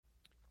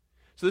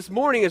So this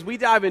morning, as we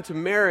dive into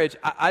marriage,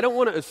 I don't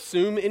want to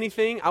assume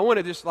anything. I want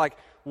to just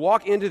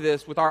walk into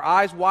this with our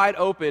eyes wide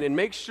open and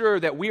make sure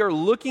that we are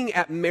looking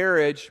at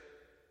marriage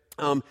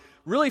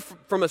really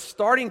from a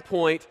starting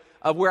point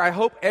of where I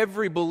hope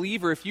every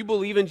believer, if you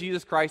believe in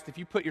Jesus Christ, if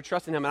you put your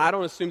trust in Him, and I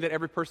don't assume that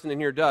every person in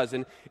here does,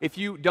 and if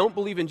you don't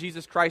believe in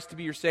Jesus Christ to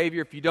be your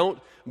Savior, if you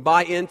don't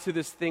buy into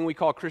this thing we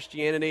call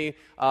Christianity,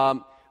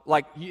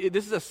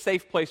 this is a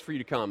safe place for you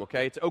to come,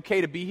 okay? It's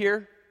okay to be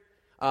here.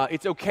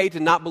 It's okay to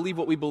not believe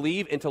what we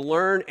believe and to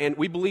learn, and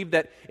we believe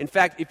that, in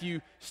fact, if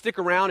you stick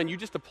around and you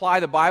just apply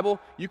the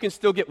Bible, you can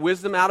still get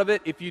wisdom out of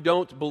it. If you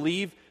don't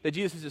believe that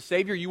Jesus is a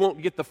Savior, you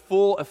won't get the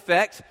full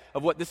effect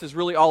of what this is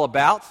really all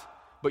about,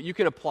 but you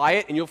can apply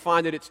it and you'll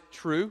find that it's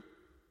true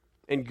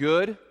and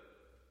good.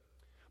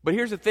 But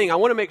here's the thing, I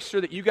want to make sure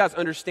that you guys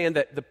understand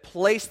that the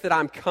place that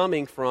I'm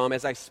coming from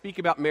as I speak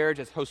about marriage,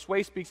 as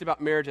Josue speaks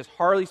about marriage, as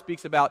Harley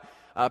speaks about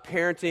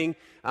parenting,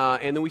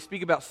 and then we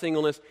speak about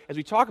singleness, as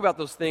we talk about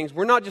those things,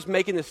 we're not just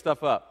making this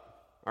stuff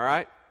up, all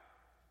right?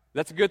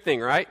 That's a good thing,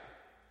 right?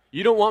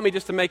 You don't want me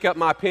just to make up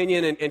my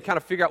opinion and kind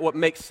of figure out what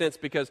makes sense,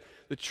 because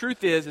the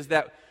truth is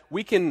that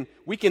we can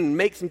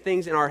make some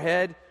things in our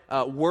head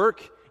work,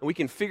 and we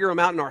can figure them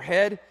out in our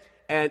head,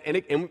 and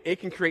it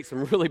can create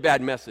some really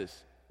bad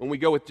messes when we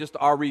go with just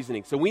our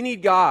reasoning. So we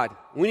need God.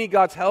 We need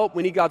God's help.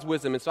 We need God's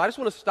wisdom. And so I just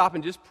want to stop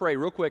and just pray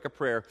real quick a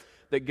prayer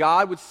that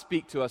God would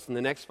speak to us in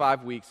the next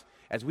 5 weeks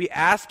as we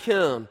ask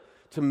Him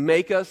to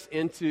make us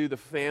into the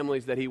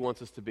families that He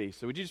wants us to be.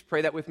 So would you just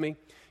pray that with me?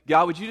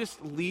 God, would you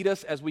just lead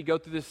us as we go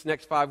through this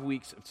next 5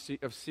 weeks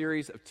of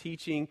series of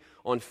teaching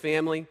on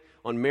family,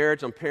 on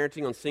marriage, on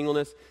parenting, on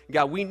singleness.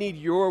 God, we need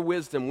your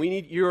wisdom. We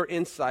need your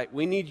insight.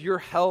 We need your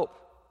help.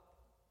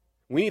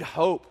 We need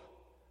hope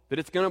that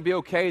it's going to be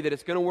okay, that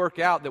it's going to work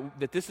out,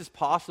 that this is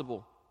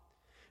possible.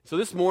 So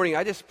this morning,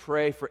 I just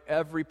pray for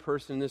every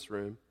person in this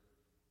room,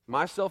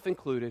 myself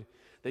included,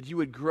 that you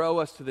would grow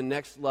us to the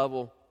next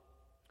level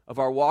of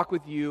our walk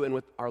with you and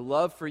with our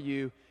love for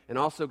you, and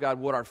also, God,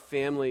 what our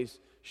families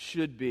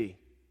should be.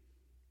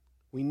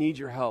 We need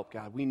your help,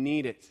 God. We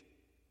need it.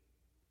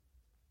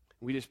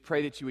 We just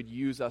pray that you would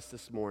use us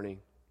this morning.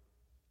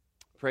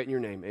 Pray it in your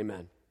name.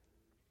 Amen.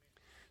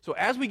 So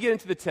as we get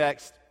into the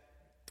text,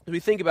 as we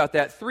think about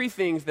that, 3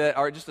 things that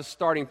are just a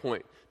starting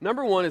point.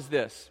 Number 1 is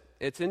this.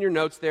 It's in your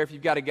notes there if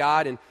you've got a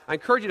guide, and I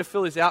encourage you to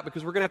fill these out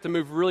because we're going to have to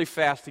move really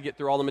fast to get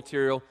through all the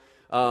material.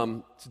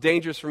 It's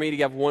dangerous for me to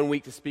have 1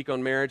 week to speak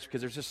on marriage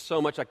because there's just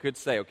so much I could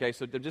say, okay?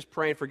 So I'm just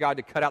praying for God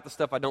to cut out the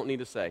stuff I don't need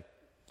to say.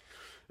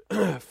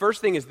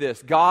 First thing is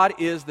this. God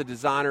is the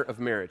designer of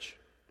marriage.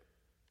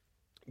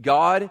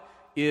 God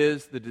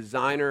is the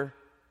designer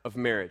of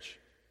marriage.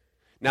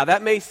 Now,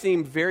 that may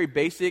seem very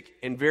basic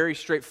and very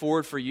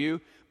straightforward for you,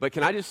 but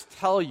can I just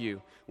tell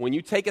you, when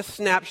you take a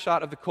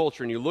snapshot of the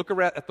culture and you look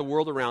at the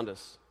world around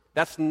us,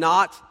 that's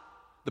not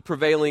the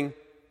prevailing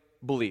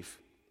belief.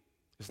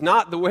 It's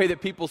not the way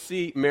that people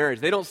see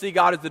marriage. They don't see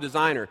God as the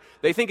designer.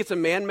 They think it's a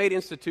man-made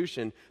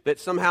institution that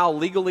somehow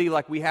legally,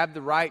 we have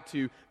the right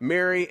to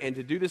marry and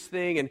to do this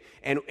thing.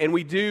 And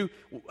we do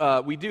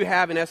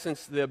have, in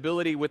essence, the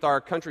ability with our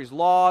country's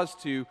laws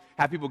to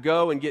have people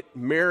go and get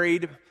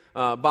married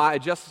by a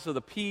justice of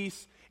the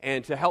peace,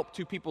 and to help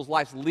 2 people's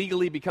lives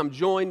legally become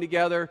joined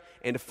together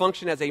and to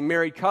function as a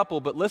married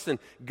couple. But listen,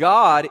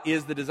 God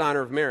is the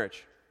designer of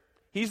marriage.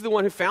 He's the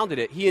one who founded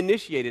it. He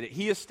initiated it.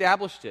 He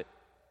established it.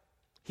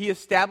 He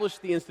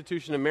established the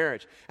institution of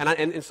marriage.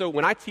 And so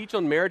when I teach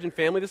on marriage and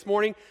family this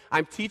morning,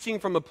 I'm teaching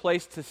from a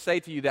place to say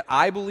to you that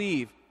I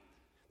believe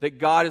that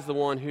God is the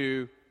one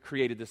who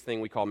created this thing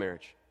we call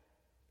marriage.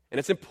 And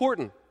it's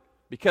important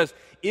because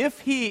if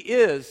He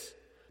is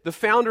the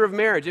founder of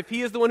marriage, if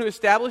He is the one who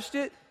established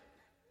it,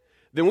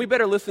 then we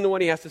better listen to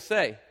what He has to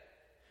say.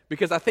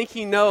 Because I think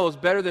He knows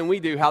better than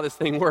we do how this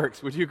thing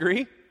works. Would you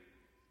agree?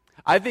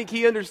 I think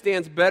He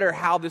understands better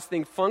how this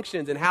thing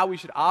functions and how we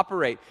should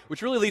operate,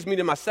 which really leads me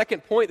to my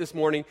second point this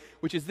morning,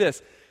 which is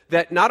this,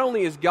 that not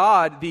only is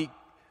God the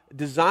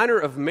designer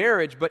of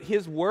marriage, but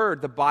His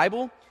Word, the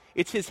Bible,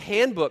 it's His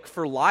handbook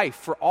for life,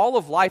 for all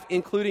of life,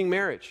 including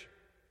marriage.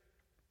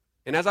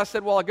 And as I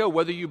said a while ago,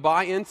 whether you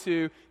buy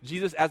into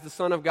Jesus as the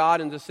Son of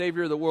God and the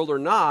Savior of the world or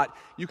not,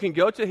 you can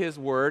go to His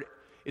Word.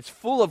 It's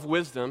full of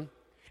wisdom,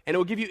 and it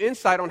will give you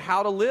insight on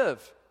how to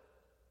live.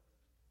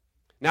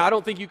 Now, I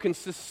don't think you can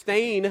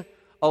sustain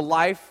a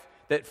life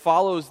that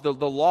follows the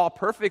law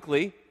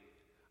perfectly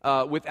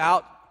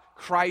without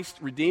Christ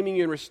redeeming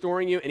you and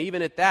restoring you. And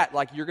even at that,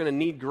 you're going to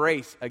need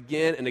grace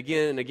again and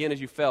again and again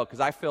as you fail, because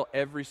I fail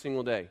every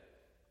single day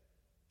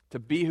to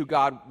be who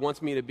God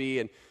wants me to be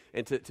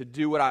and to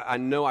do what I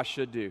know I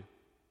should do.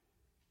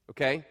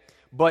 Okay?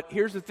 But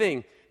here's the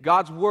thing.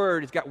 God's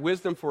Word has got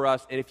wisdom for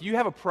us, and if you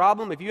have a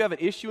problem, if you have an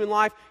issue in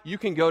life, you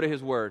can go to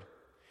His Word.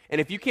 And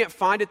if you can't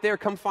find it there,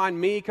 come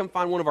find me, come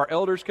find one of our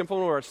elders, come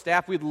find one of our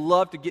staff. We'd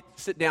love to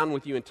sit down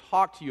with you and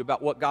talk to you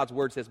about what God's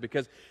Word says,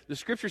 because the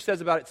Scripture says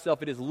about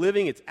itself, it is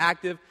living, it's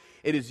active,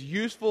 it is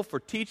useful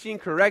for teaching,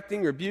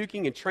 correcting,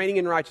 rebuking, and training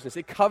in righteousness.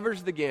 It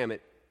covers the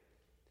gamut.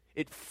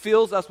 It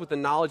fills us with the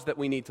knowledge that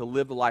we need to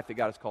live the life that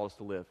God has called us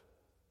to live.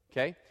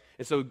 okay?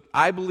 And so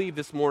I believe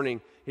this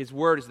morning his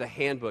word is the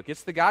handbook.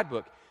 It's the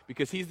guidebook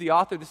because he's the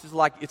author. This is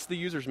like, it's the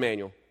user's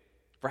manual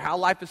for how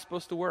life is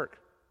supposed to work.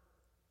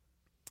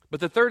 But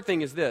the third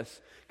thing is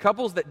this.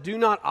 Couples that do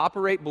not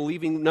operate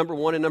believing number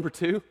one and number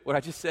two, what I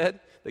just said,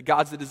 that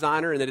God's the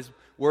designer and that his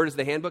word is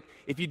the handbook,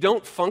 if you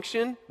don't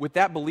function with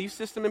that belief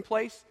system in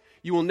place,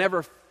 you will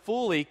never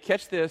fully,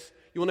 catch this,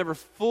 you will never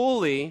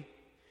fully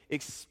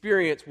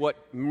experience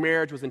what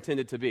marriage was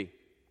intended to be.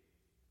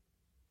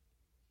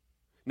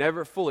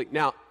 Never fully.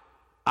 Now,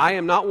 I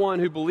am not one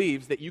who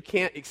believes that you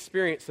can't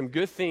experience some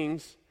good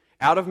things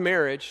out of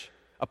marriage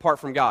apart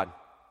from God.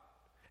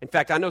 In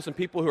fact, I know some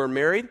people who are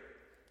married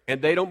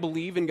and they don't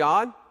believe in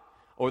God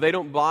or they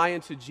don't buy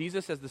into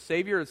Jesus as the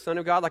Savior or the Son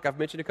of God, like I've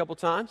mentioned a couple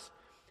times.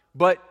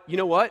 But you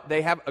know what?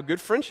 They have a good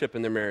friendship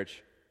in their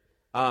marriage.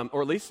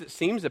 Or at least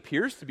it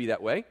appears to be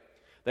that way.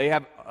 They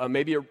have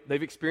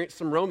they've experienced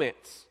some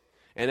romance.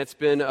 And it's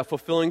been a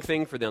fulfilling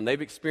thing for them.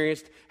 They've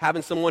experienced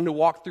having someone to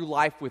walk through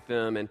life with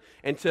them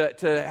and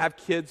to have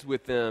kids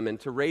with them and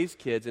to raise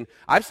kids. And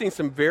I've seen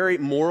some very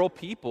moral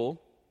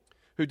people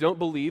who don't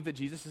believe that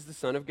Jesus is the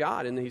Son of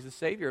God and that he's the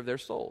Savior of their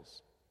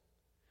souls.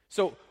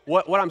 So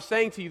what I'm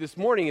saying to you this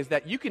morning is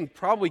that you can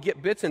probably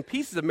get bits and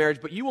pieces of marriage,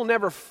 but you will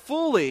never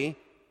fully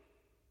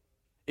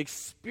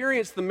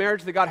experience the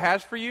marriage that God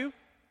has for you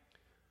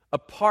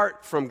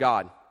apart from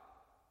God,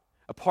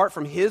 apart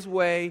from his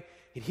way,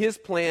 his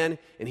plan,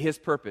 and his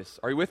purpose.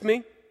 Are you with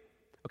me?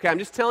 Okay, I'm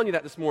just telling you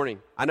that this morning.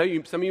 I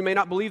know some of you may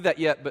not believe that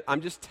yet, but I'm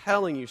just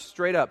telling you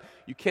straight up,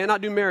 you cannot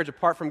do marriage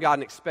apart from God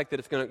and expect that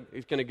it's going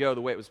to go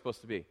the way it was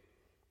supposed to be.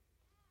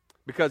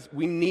 Because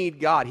we need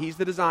God. He's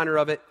the designer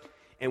of it,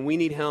 and we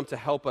need him to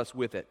help us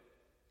with it.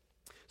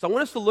 So I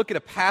want us to look at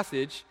a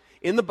passage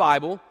in the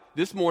Bible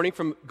this morning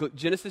from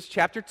Genesis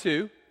chapter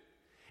 2.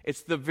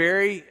 It's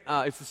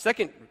it's the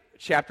second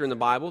chapter in the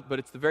Bible, but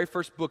it's the very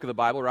first book of the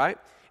Bible, right?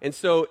 And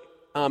so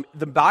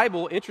the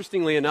Bible,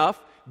 interestingly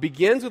enough,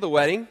 begins with a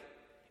wedding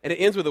and it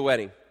ends with a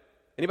wedding.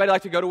 Anybody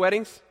like to go to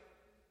weddings?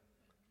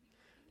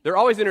 They're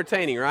always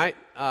entertaining, right?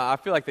 I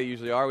feel like they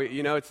usually are.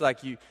 It's like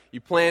you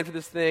plan for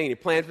this thing, and you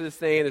plan for this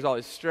thing, and there's all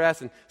this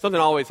stress, and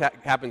something always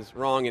happens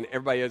wrong, and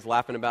everybody is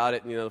laughing about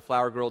it, and, the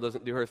flower girl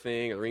doesn't do her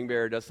thing, or the ring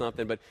bearer does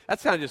something, but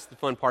that's kind of just the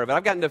fun part of it.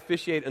 I've gotten to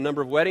officiate a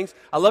number of weddings.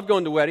 I love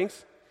going to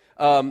weddings.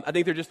 I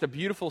think they're just a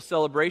beautiful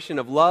celebration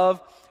of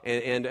love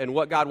and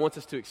what God wants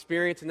us to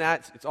experience in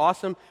that. It's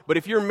awesome. But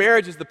if your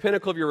marriage is the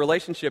pinnacle of your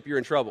relationship, you're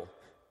in trouble,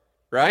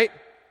 right?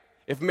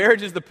 If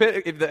marriage is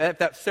if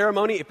that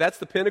ceremony, if that's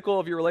the pinnacle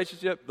of your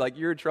relationship,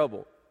 you're in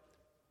trouble.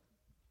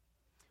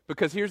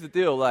 Because here's the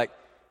deal,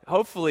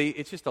 hopefully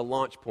it's just a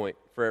launch point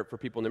for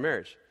people in their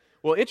marriage.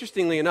 Well,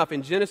 interestingly enough,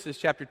 in Genesis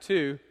chapter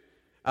 2,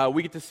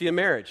 we get to see a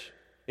marriage.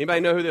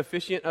 Anybody know who the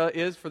officiant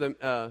is for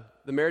the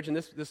marriage in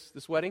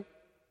this wedding?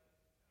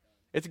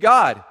 It's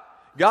God.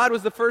 God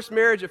was the first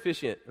marriage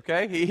officiant,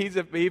 okay?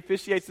 He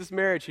officiates this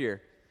marriage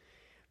here.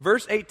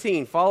 Verse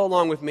 18, follow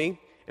along with me,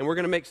 and we're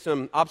going to make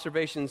some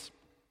observations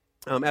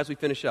as we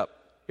finish up.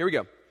 Here we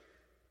go.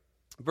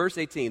 Verse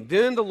 18,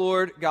 then the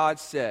Lord God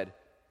said,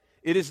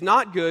 it is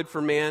not good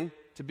for man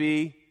to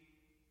be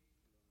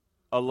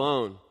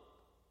alone.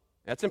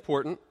 That's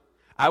important.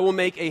 I will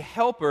make a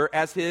helper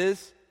as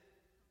his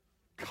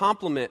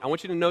complement. I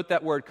want you to note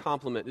that word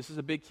complement. This is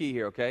a big key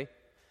here, okay?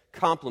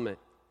 Complement.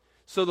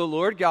 So the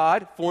Lord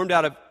God formed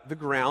out of the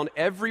ground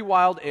every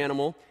wild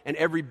animal and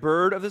every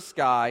bird of the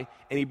sky,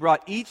 and he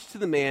brought each to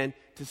the man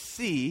to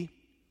see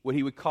what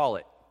he would call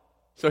it.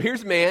 So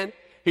here's man.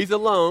 He's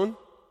alone.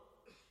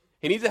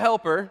 He needs a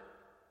helper,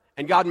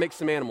 and God makes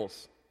some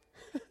animals.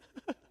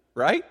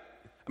 Right?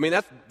 I mean,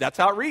 that's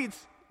how it reads.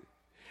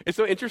 It's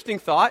an interesting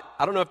thought.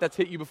 I don't know if that's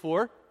hit you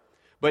before,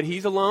 but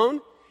he's alone,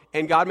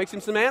 and God makes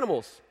him some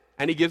animals,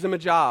 and he gives him a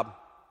job.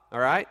 All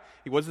right?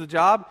 What's the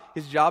job?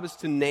 His job is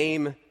to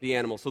name the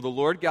animal. So the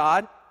Lord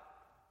God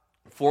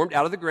formed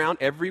out of the ground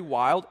every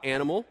wild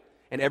animal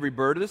and every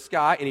bird of the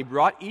sky, and he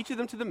brought each of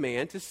them to the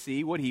man to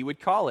see what he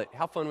would call it.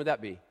 How fun would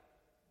that be?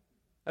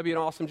 That'd be an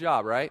awesome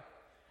job, right?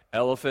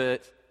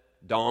 Elephant,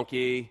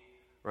 donkey,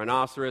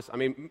 rhinoceros. I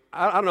mean,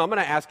 I don't know. I'm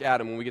going to ask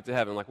Adam when we get to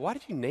heaven, why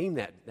did you name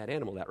that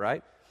animal that,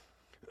 right?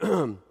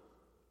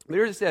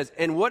 There it says,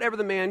 and whatever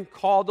the man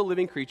called the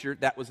living creature,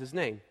 that was his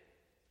name.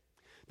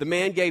 The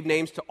man gave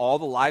names to all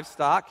the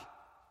livestock,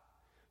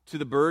 to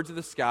the birds of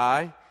the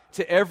sky,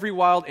 to every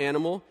wild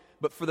animal,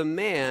 but for the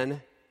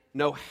man,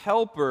 no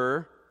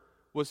helper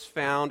was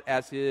found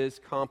as his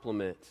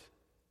complement.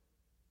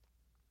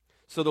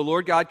 So the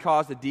Lord God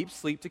caused a deep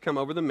sleep to come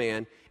over the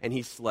man, and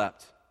he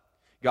slept.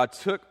 God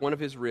took one of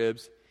his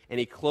ribs, and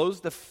he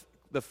closed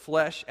the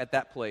flesh at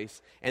that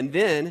place, and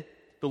then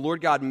the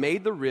Lord God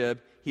made the rib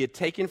he had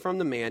taken from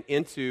the man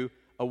into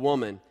a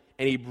woman,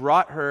 and he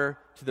brought her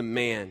to the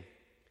man.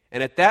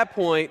 And at that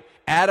point,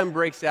 Adam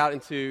breaks out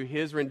into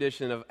his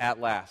rendition of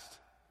At Last.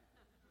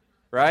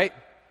 Right?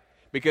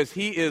 Because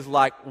he is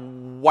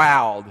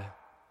wowed.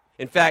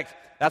 In fact,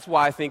 that's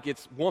why I think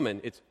it's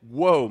woman. It's,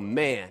 whoa,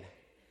 man.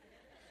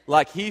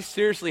 He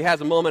seriously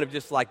has a moment of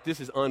just this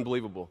is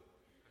unbelievable.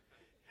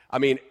 I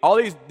mean, all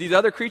these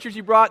other creatures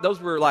you brought, those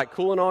were like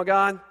cool and all,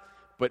 God,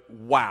 but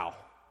wow.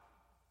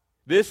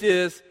 This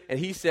is, and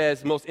he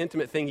says, the most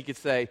intimate thing he could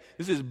say,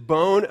 this is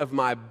bone of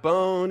my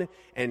bone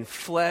and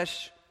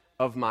flesh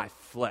of my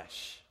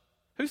flesh.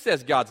 Who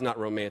says God's not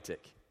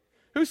romantic?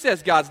 Who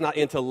says God's not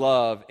into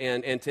love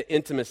and to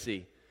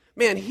intimacy?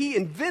 Man, he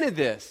invented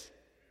this.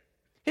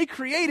 He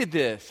created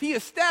this. He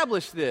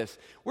established this.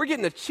 We're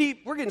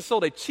getting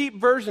sold a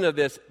cheap version of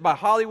this by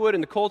Hollywood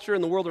and the culture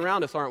and the world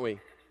around us, aren't we?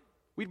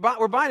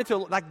 We're buying into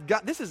like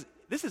God. This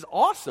is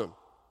awesome.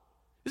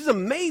 This is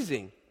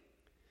amazing.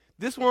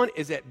 This one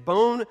is at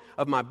bone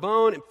of my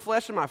bone and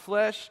flesh of my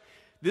flesh.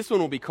 This one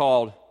will be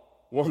called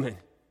woman,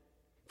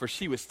 for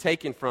she was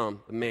taken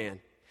from the man.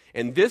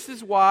 And this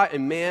is why a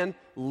man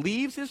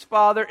leaves his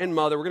father and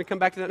mother, we're going to come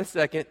back to that in a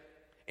second,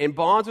 and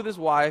bonds with his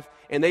wife,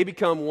 and they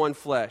become one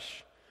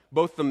flesh.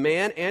 Both the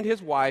man and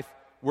his wife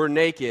were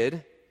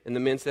naked, and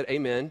the men said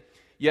amen,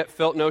 yet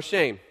felt no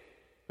shame.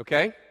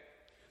 Okay?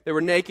 They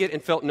were naked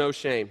and felt no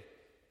shame.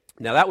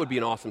 Now that would be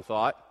an awesome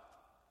thought,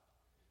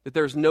 that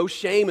there's no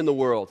shame in the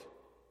world.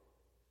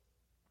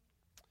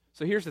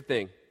 So here's the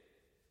thing.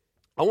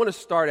 I want to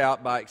start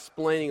out by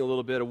explaining a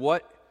little bit of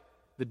what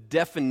the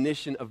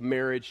definition of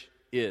marriage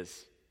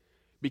is.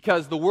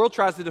 Because the world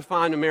tries to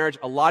define a marriage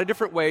a lot of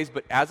different ways,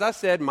 but as I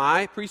said,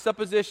 my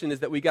presupposition is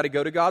that we got to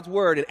go to God's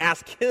Word and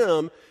ask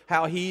Him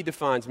how He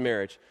defines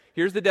marriage.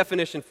 Here's the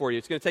definition for you.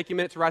 It's going to take you a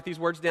minute to write these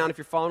words down if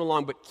you're following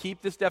along, but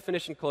keep this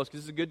definition close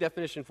because this is a good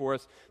definition for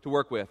us to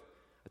work with.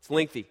 It's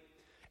lengthy.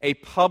 A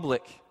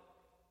public,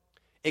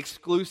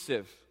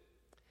 exclusive,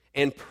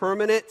 and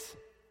permanent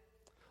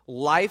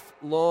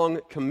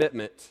lifelong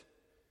commitment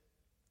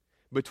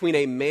between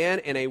a man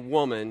and a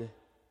woman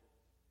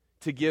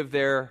to give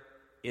their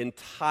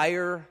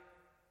entire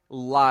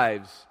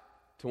lives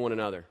to one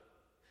another.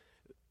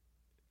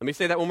 Let me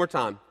say that one more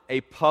time.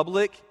 A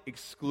public,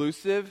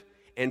 exclusive,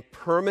 and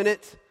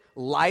permanent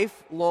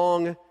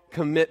lifelong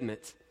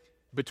commitment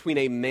between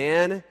a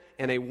man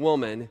and a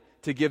woman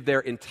to give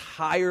their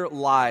entire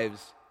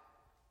lives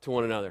to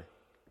one another.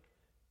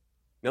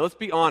 Now let's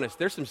be honest,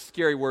 there's some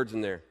scary words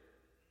in there.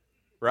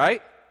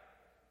 Right?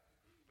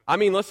 I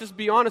mean, let's just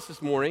be honest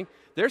this morning.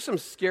 There's some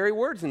scary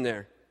words in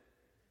there.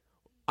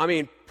 I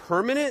mean,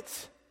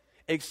 permanent,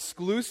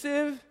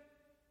 exclusive,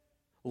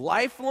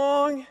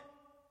 lifelong,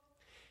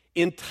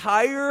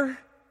 entire.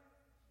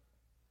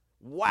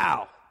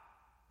 Wow.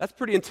 That's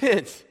pretty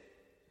intense.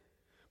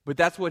 But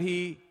that's what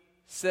he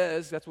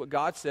says, that's what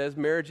God says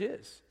marriage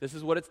is. This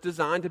is what it's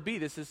designed to be.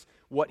 This is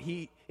what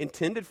he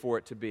intended for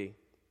it to be.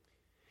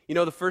 You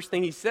know, the first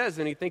thing he says,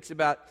 and he thinks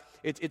about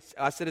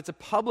I said it's a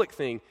public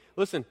thing.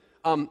 Listen,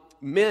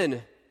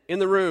 men in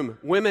the room,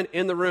 women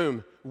in the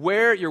room,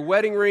 wear your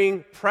wedding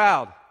ring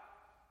proud.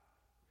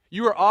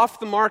 You are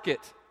off the market.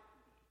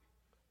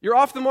 You're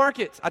off the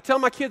market. I tell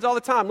my kids all the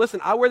time,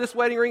 listen, I wear this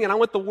wedding ring and I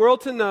want the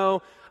world to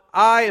know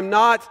I am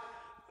not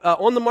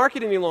on the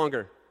market any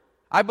longer.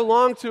 I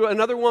belong to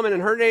another woman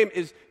and her name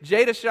is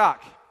Jada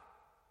Shock.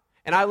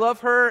 And I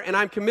love her and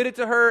I'm committed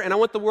to her and I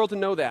want the world to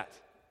know that.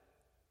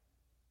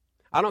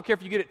 I don't care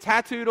if you get it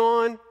tattooed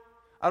on.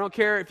 I don't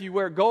care if you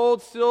wear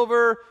gold,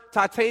 silver,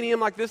 titanium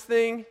like this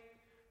thing.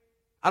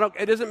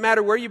 It doesn't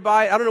matter where you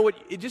buy it. I don't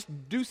know just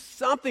do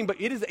something, but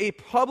it is a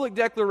public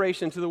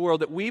declaration to the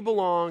world that we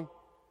belong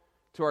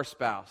to our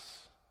spouse.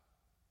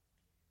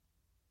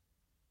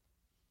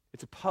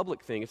 It's a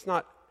public thing. It's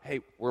not, hey,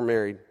 we're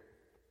married.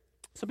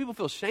 Some people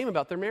feel shame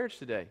about their marriage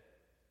today.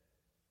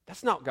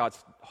 That's not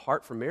God's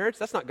heart for marriage.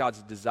 That's not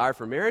God's desire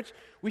for marriage.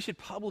 We should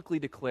publicly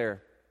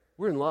declare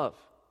we're in love.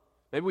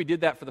 Maybe we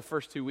did that for the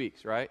first 2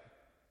 weeks, right?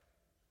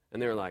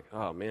 And they were like,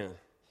 oh, man,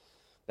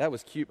 that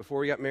was cute before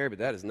we got married, but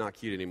that is not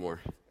cute anymore.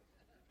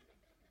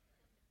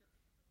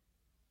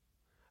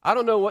 I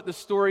don't know what the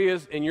story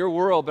is in your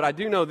world, but I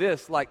do know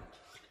this. Like,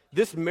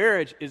 this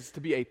marriage is to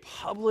be a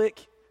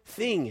public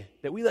thing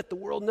that we let the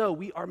world know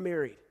we are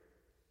married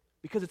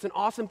because it's an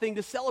awesome thing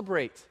to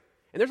celebrate.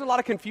 And there's a lot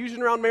of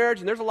confusion around marriage,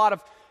 and there's a lot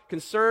of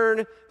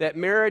concern that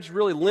marriage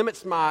really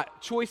limits my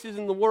choices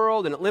in the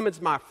world, and it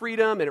limits my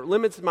freedom, and it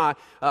limits my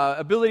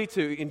ability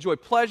to enjoy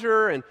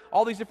pleasure and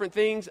all these different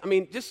things. I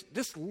mean,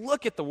 just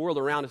look at the world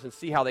around us and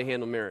see how they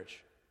handle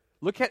marriage.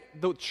 Look at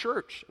the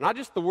church, not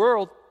just the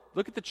world.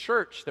 Look at the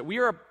church that we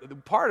are a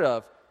part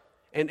of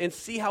and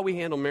see how we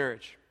handle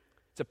marriage.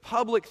 It's a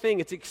public thing.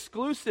 It's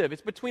exclusive.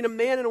 It's between a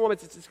man and a woman.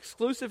 It's an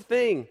exclusive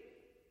thing.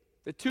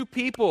 The two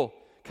people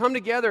come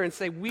together and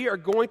say, we are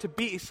going to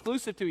be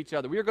exclusive to each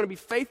other. We are going to be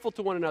faithful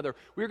to one another.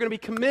 We are going to be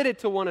committed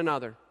to one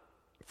another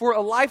for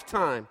a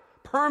lifetime,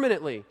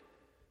 permanently.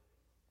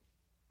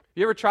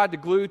 You ever tried to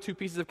glue two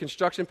pieces of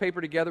construction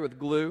paper together with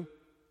glue?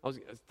 I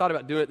thought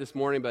about doing it this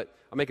morning, but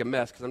I'll make a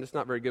mess because I'm just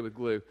not very good with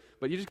glue.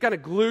 But you just kind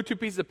of glue two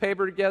pieces of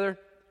paper together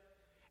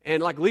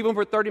and like leave them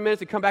for 30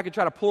 minutes and come back and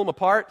try to pull them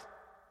apart.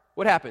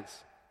 What happens?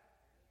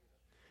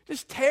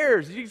 Just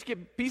tears. You just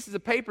get pieces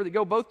of paper that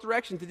go both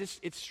directions.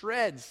 It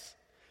shreds.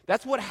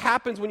 That's what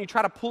happens when you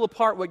try to pull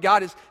apart what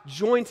God has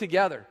joined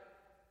together.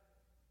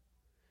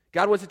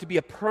 God wants it to be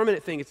a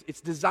permanent thing.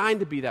 It's designed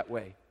to be that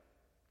way.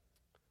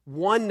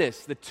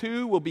 Oneness. The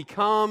two will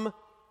become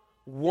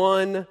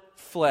one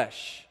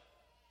flesh.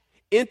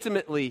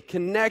 Intimately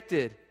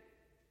connected.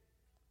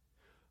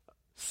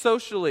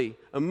 Socially,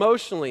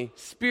 emotionally,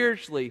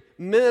 spiritually,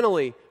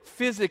 mentally,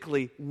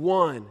 physically,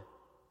 one.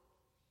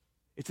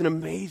 It's an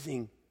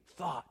amazing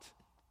thought.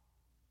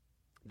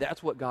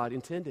 That's what God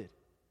intended.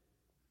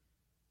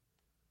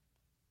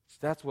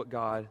 That's what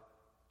God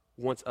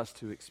wants us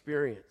to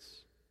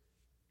experience.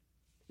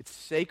 It's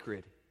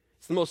sacred.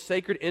 It's the most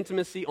sacred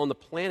intimacy on the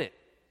planet.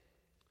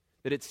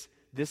 That it's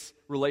this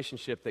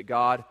relationship that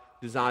God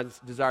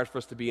desires for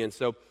us to be in.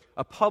 So,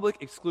 a public,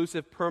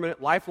 exclusive,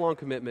 permanent, lifelong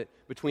commitment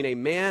between a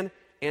man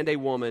and a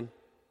woman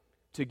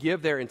to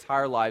give their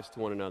entire lives to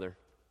one another.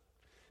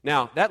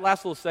 Now, that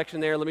last little section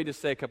there, let me just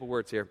say a couple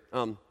words here.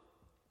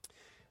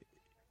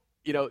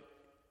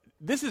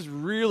 This is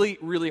really,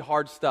 really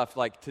hard stuff.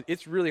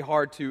 It's really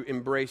hard to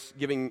embrace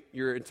giving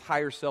your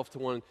entire self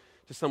to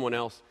someone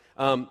else.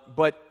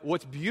 But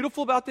what's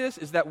beautiful about this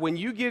is that when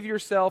you give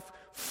yourself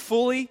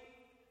fully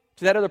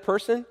to that other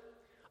person,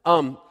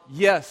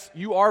 yes,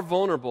 you are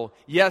vulnerable.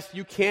 Yes,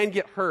 you can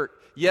get hurt.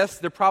 Yes,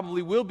 there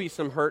probably will be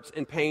some hurts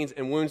and pains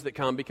and wounds that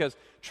come because,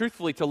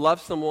 truthfully, to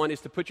love someone is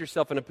to put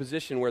yourself in a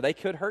position where they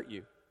could hurt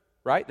you,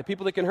 right? The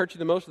people that can hurt you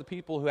the most are the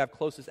people who have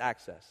closest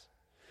access.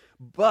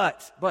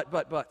 But,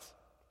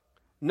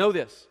 know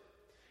this,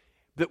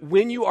 that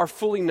when you are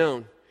fully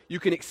known, you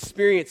can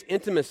experience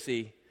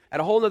intimacy at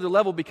a whole other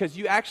level because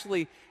you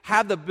actually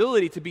have the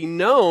ability to be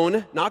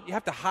known, not you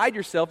have to hide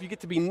yourself, you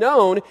get to be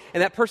known,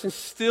 and that person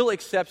still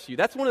accepts you.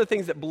 That's one of the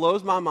things that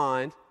blows my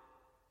mind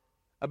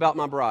about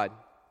my bride.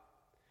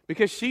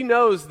 Because she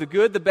knows the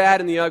good, the bad,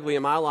 and the ugly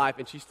in my life,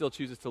 and she still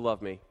chooses to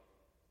love me.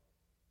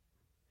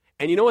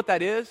 And you know what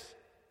that is?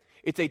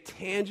 It's a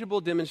tangible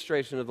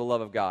demonstration of the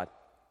love of God.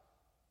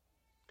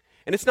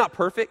 And it's not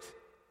perfect.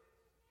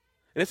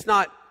 And it's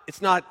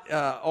not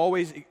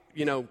always,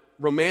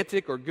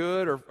 romantic or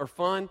good or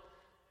fun.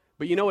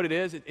 But you know what it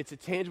is? It's a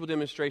tangible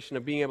demonstration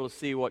of being able to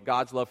see what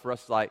God's love for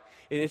us is like.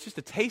 And it's just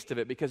a taste of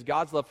it because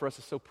God's love for us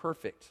is so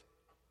perfect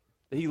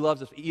that He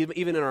loves us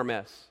even in our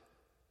mess,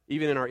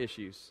 even in our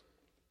issues.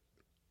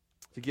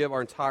 To give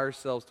our entire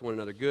selves to one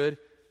another, good,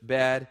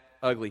 bad,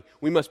 ugly.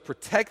 We must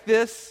protect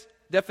this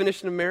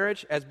definition of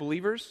marriage as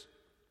believers.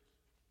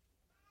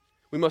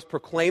 We must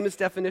proclaim this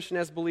definition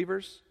as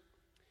believers.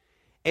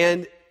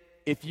 And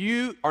if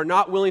you are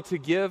not willing to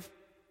give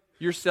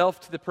yourself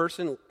to the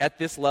person at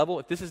this level,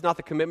 if this is not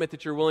the commitment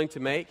that you're willing to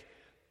make,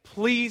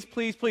 please,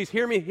 please, please,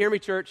 hear me,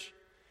 church.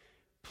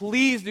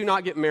 Please do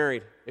not get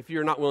married if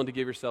you're not willing to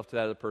give yourself to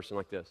that other person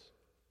like this.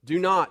 Do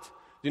not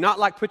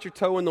put your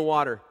toe in the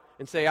water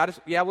and say,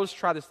 we'll just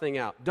try this thing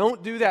out.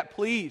 Don't do that,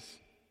 please.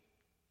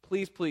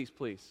 Please, please,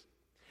 please.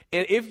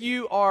 And if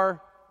you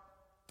are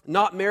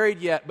not married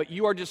yet, but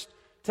you are just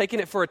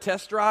taking it for a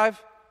test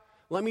drive,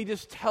 let me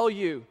just tell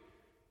you,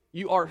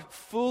 you are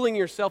fooling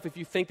yourself if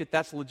you think that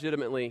that's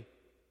legitimately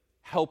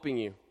helping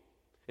you.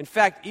 In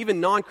fact, even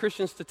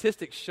non-Christian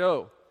statistics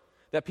show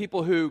that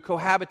people who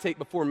cohabitate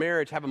before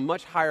marriage have a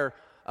much higher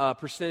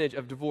percentage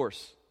of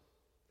divorce.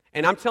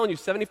 And I'm telling you,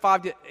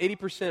 75 to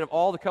 80% of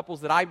all the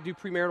couples that I do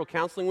premarital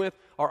counseling with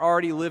are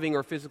already living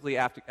or physically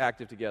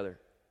active together.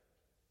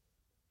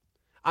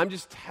 I'm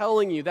just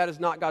telling you that is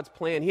not God's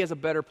plan. He has a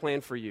better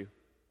plan for you.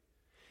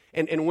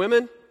 And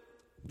women,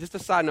 just a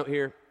side note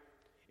here,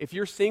 if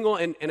you're single,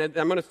 and I'm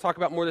going to talk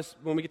about more of this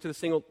when we get to the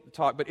single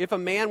talk, but if a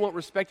man won't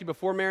respect you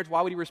before marriage,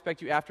 why would he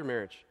respect you after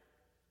marriage?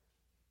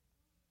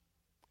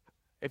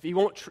 If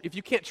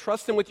you can't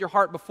trust him with your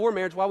heart before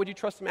marriage, why would you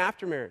trust him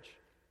after marriage?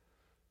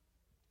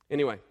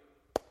 Anyway,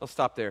 I'll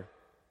stop there.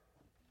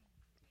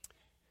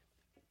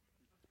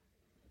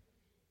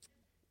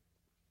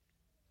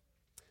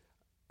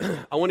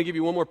 I want to give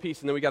you one more piece,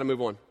 and then we got to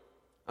move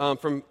on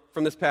from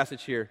this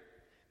passage here.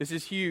 This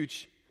is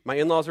huge. My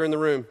in-laws are in the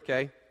room,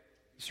 okay?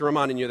 Just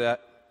reminding you of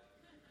that.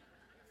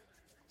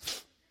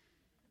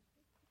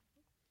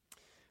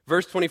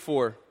 Verse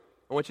 24.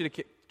 I want you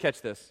to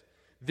catch this.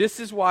 This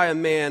is why a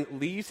man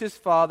leaves his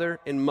father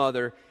and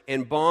mother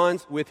and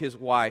bonds with his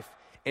wife,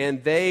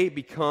 and they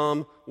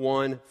become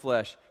one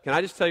flesh. Can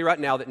I just tell you right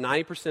now that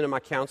 90% of my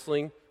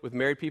counseling with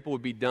married people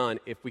would be done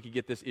if we could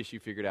get this issue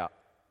figured out.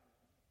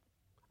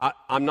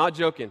 I'm not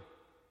joking.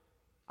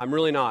 I'm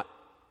really not.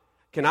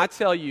 Can I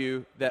tell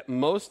you that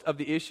most of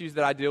the issues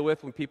that I deal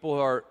with when people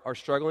are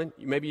struggling,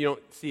 maybe you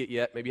don't see it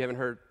yet, maybe you haven't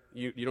heard,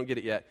 you don't get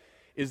it yet,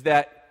 is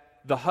that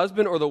the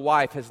husband or the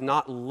wife has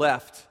not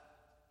left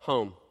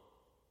home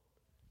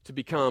to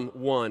become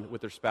one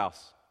with their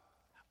spouse.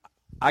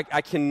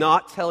 I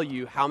cannot tell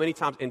you how many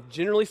times, and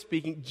generally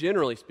speaking,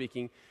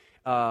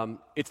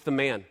 it's the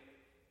man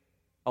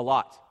a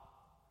lot.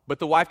 But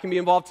the wife can be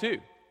involved too.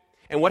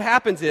 And what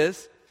happens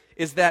is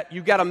that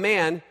you've got a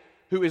man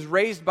who is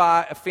raised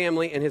by a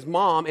family and his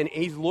mom, and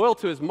he's loyal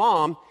to his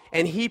mom,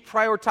 and he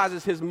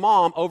prioritizes his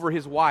mom over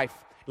his wife.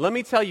 Let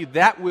me tell you,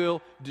 that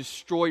will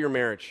destroy your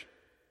marriage.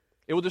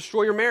 It will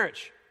destroy your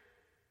marriage.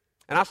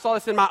 And I saw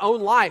this in my own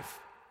life.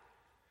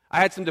 I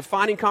had some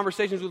defining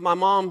conversations with my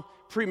mom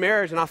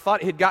pre-marriage, and I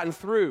thought it had gotten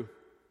through,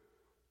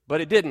 but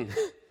it didn't.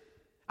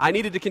 I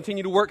needed to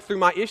continue to work through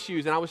my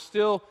issues, and I was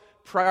still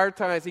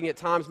prioritizing at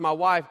times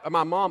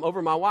my mom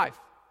over my wife.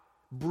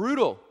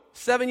 Brutal.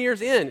 7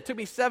 years in. It took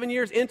me 7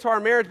 years into our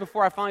marriage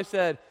before I finally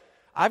said,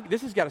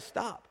 this has got to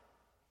stop.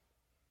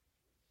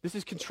 This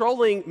is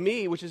controlling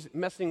me, which is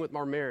messing with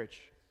our marriage.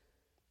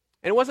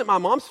 And it wasn't my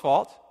mom's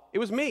fault. It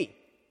was me.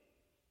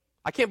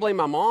 I can't blame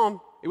my mom.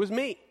 It was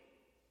me.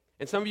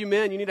 And some of you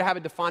men, you need to have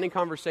a defining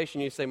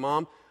conversation. You say,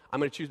 Mom, I'm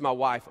going to choose my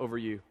wife over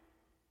you.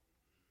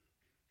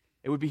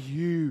 It would be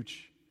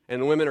huge.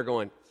 And the women are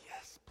going,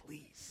 yes,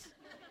 please.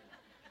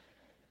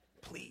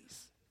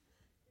 Please.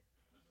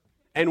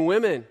 And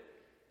women,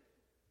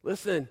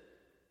 listen,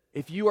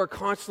 if you are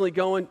constantly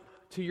going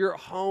to your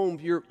home,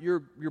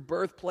 your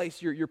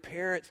birthplace, your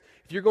parents,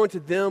 if you're going to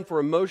them for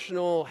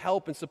emotional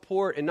help and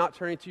support and not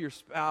turning to your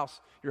spouse,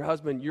 your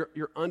husband,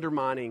 you're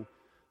undermining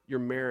your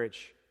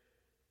marriage.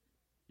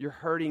 You're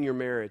hurting your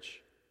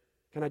marriage.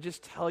 Can I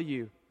just tell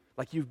you,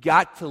 like, you've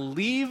got to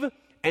leave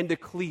and to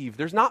cleave.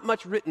 There's not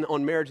much written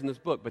on marriage in this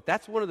book, but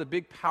that's one of the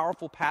big,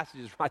 powerful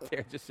passages right there.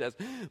 It just says,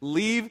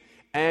 leave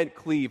and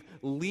cleave.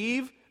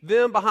 Leave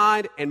them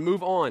behind and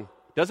move on.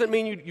 Doesn't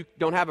mean you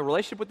don't have a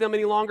relationship with them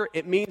any longer.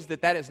 It means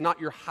that is not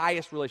your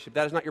highest relationship.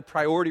 That is not your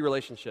priority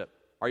relationship.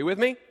 Are you with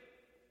me?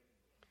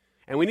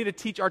 And we need to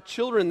teach our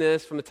children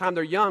this from the time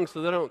they're young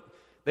so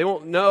they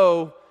won't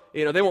know,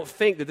 they won't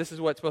think that this is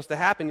what's supposed to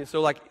happen.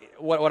 So like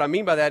what I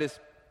mean by that is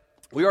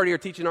we already are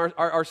teaching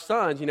our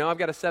sons. I've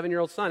got a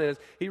 7-year-old son, and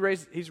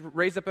he's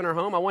raised up in our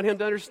home. I want him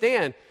to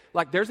understand,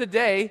 like, there's a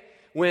day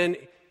when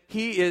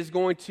he is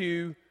going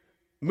to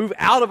move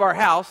out of our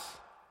house.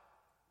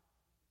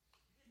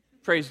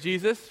 Praise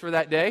Jesus for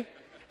that day.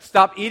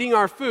 Stop eating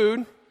our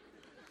food.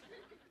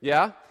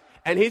 Yeah.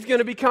 And he's going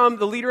to become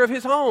the leader of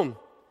his home.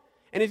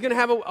 And he's going to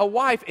have a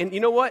wife. And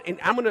you know what? And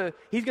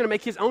he's going to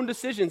make his own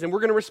decisions. And we're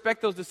going to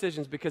respect those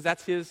decisions because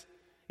that's his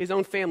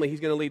own family. He's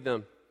going to lead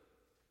them.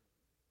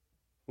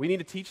 We need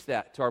to teach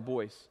that to our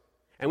boys.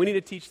 And we need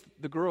to teach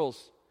the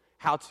girls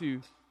how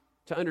to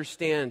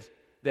understand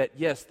that,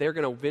 yes, they're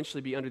going to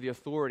eventually be under the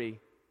authority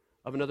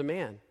of another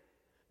man.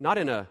 Not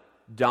in a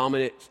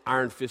dominant,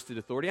 iron-fisted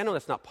authority. I know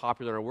that's not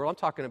popular in our world. I'm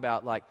talking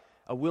about like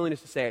a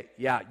willingness to say,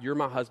 yeah, you're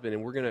my husband,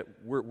 and we're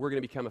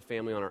gonna become a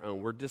family on our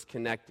own. We're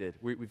disconnected.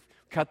 We've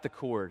cut the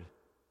cord,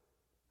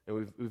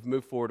 and we've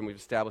moved forward, and we've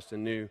established a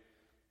new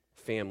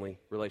family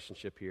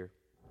relationship here.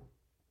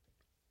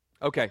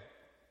 Okay,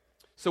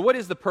 so what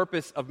is the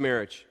purpose of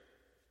marriage?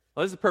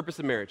 What is the purpose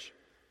of marriage?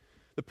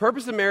 The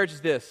purpose of marriage is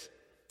this: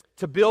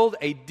 to build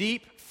a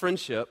deep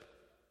friendship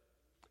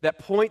that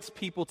points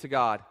people to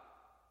God.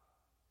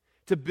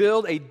 To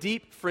build a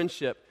deep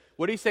friendship.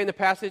 What did he say in the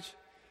passage?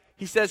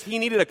 He says he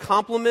needed a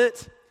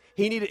compliment.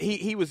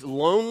 He was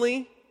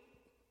lonely.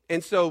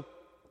 And so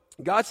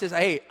God says,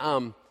 hey,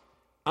 I'm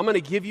going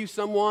to give you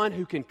someone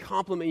who can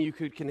compliment you,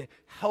 who can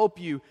help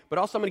you, but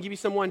also I'm going to give you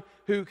someone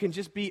who can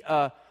just be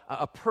a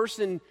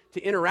person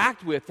to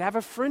interact with, to have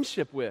a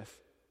friendship with.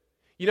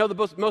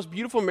 The most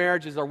beautiful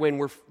marriages are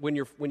when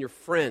you're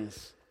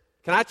friends.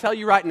 Can I tell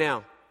you right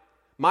now,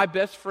 my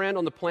best friend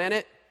on the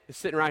planet is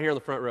sitting right here on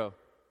the front row.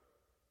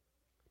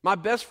 My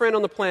best friend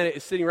on the planet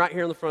is sitting right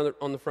here on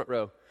the front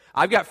row.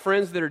 I've got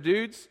friends that are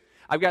dudes.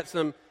 I've got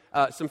some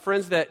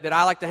friends that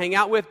I like to hang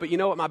out with, but you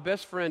know what? My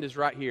best friend is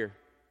right here.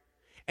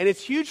 And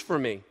it's huge for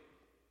me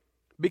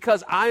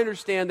because I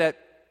understand that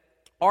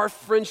our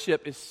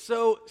friendship is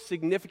so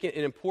significant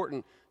and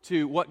important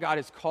to what God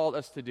has called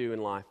us to do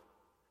in life.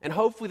 And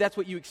hopefully that's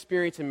what you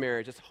experience in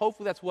marriage.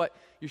 Hopefully that's what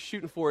you're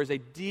shooting for, is a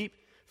deep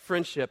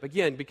friendship.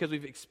 Again, because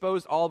we've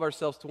exposed all of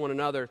ourselves to one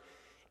another,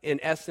 in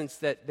essence,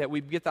 that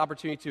we get the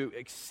opportunity to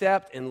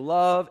accept and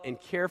love and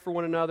care for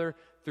one another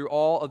through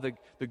all of the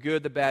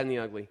good, the bad, and the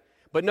ugly.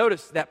 But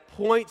notice, that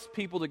points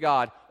people to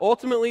God.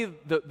 Ultimately,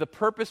 the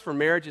purpose for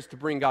marriage is to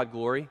bring God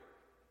glory.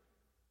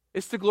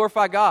 It's to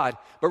glorify God.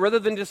 But rather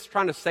than just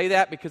trying to say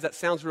that because that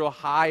sounds real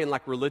high and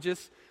like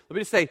religious, let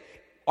me just say,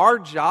 our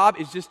job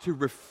is just to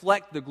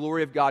reflect the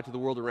glory of God to the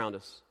world around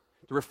us.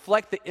 To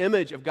reflect the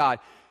image of God.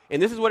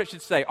 And this is what it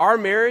should say. Our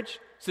marriage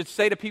should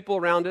say to people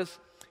around us,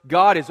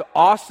 God is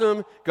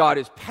awesome, God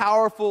is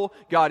powerful,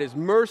 God is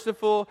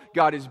merciful,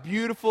 God is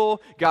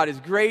beautiful, God is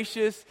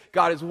gracious,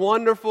 God is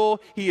wonderful,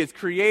 He is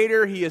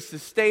creator, He is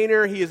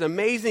sustainer, He is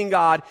amazing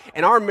God,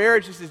 and our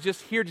marriage is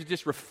just here to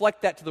just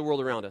reflect that to the world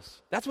around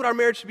us. That's what our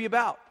marriage should be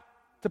about,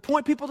 to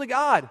point people to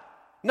God,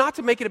 not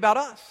to make it about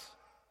us.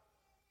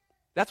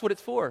 That's what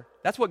it's for.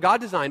 That's what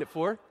God designed it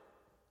for.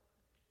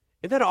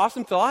 Isn't that an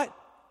awesome thought?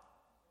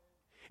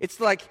 It's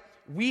like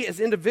we as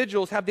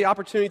individuals have the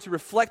opportunity to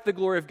reflect the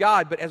glory of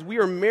God, but as we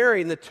are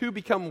married and the two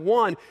become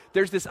one,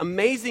 there's this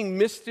amazing,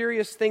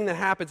 mysterious thing that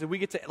happens, and we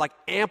get to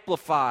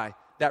amplify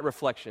that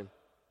reflection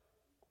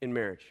in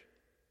marriage.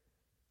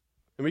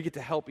 And we get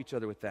to help each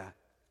other with that.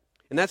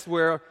 And that's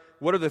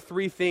what are the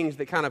three things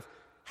that kind of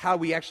how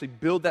we actually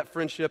build that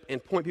friendship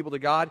and point people to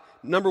God.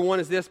 Number one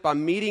is this: by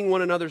meeting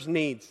one another's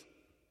needs.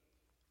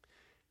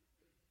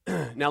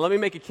 Now, let me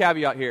make a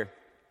caveat here.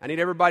 I need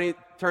everybody to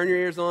turn your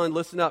ears on,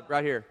 listen up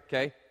right here,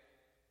 okay?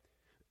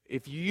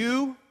 If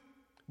you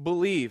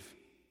believe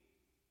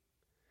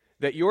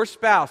that your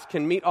spouse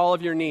can meet all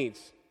of your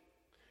needs,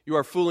 you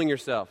are fooling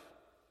yourself.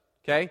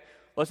 Okay?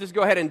 Let's just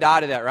go ahead and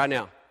die to that right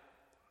now.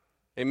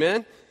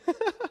 Amen?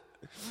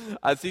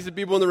 I see some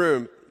people in the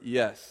room.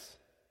 Yes.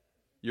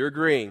 You're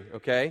agreeing,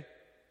 okay?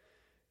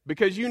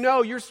 Because you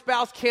know your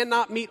spouse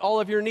cannot meet all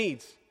of your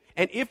needs.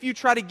 And if you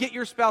try to get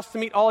your spouse to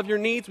meet all of your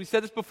needs, we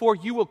said this before,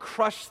 you will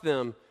crush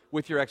them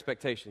with your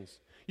expectations.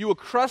 You will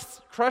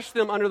crush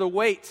them under the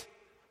weight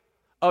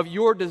of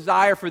your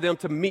desire for them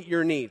to meet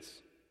your needs.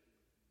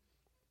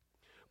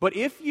 But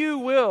if you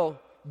will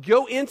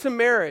go into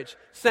marriage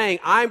saying,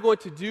 I'm going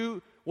to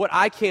do what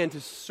I can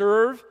to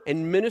serve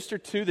and minister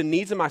to the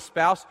needs of my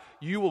spouse,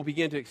 you will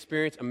begin to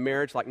experience a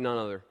marriage like none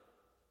other.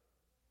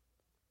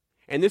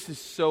 And this is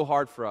so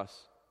hard for us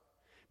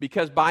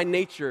because by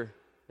nature,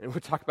 and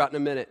we'll talk about it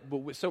in a minute,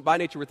 but so by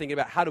nature we're thinking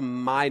about how do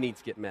my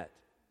needs get met?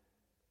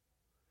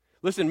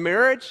 Listen,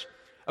 marriage,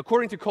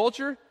 according to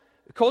culture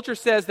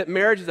says that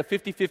marriage is a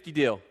 50-50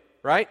 deal,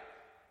 right?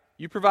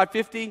 You provide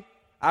 50,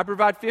 I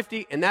provide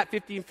 50, and that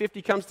 50 and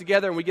 50 comes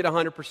together and we get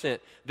 100%.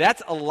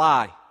 That's a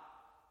lie.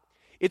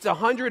 It's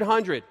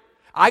 100-100.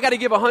 I got to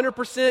give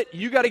 100%,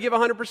 you got to give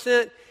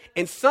 100%,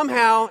 and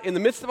somehow, in the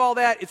midst of all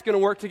that, it's going to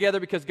work together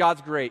because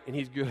God's great and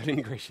He's good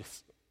and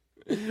gracious.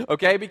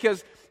 Okay?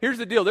 Because here's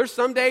the deal. There's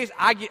some days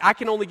I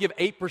can only give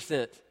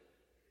 8%.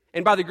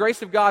 And by the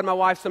grace of God, my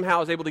wife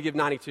somehow is able to give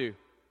 92%.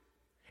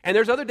 And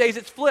there's other days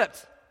it's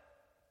flipped.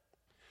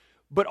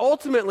 But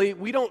ultimately,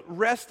 we don't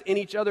rest in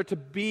each other to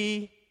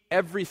be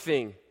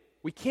everything.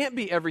 We can't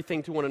be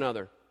everything to one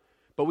another.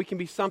 But we can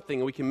be something,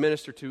 and we can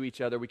minister to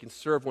each other, we can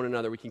serve one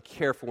another, we can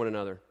care for one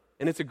another.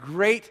 And it's a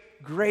great,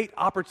 great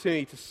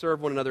opportunity to serve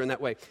one another in that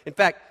way. In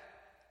fact,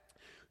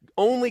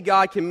 only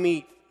God can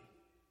meet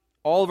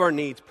all of our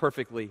needs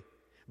perfectly,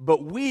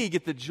 but we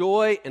get the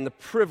joy and the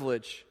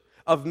privilege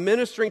of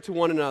ministering to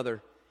one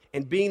another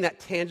and being that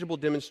tangible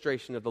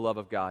demonstration of the love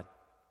of God.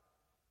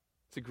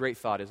 It's a great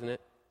thought, isn't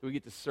it? We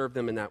get to serve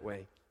them in that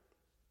way.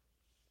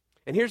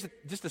 And here's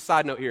just a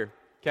side note here,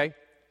 okay?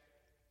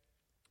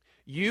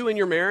 You in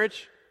your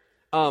marriage,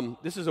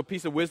 this is a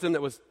piece of wisdom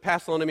that was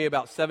passed on to me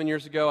about 7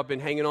 years ago. I've been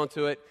hanging on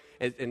to it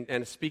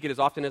and speak it as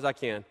often as I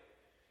can.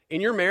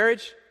 In your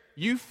marriage,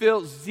 you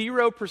feel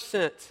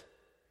 0%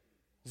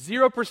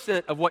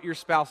 of what your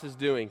spouse is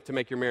doing to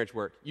make your marriage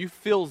work. You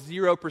feel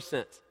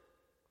 0%.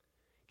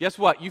 Guess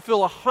what? You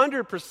feel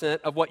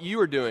 100% of what you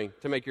are doing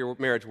to make your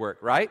marriage work,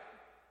 right?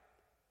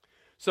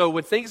 So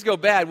when things go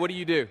bad, what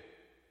do?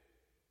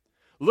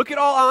 Look at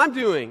all I'm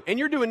doing, and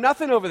you're doing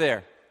nothing over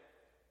there.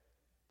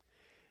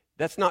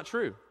 That's not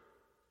true.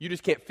 You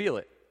just can't feel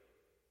it.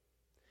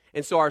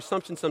 And so our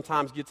assumption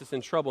sometimes gets us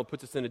in trouble and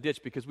puts us in a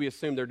ditch because we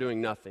assume they're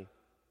doing nothing.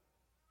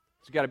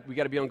 So we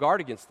got to be on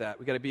guard against that.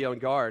 We got to be on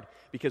guard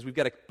because we've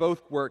got to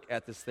both work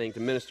at this thing to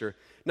minister.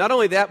 Not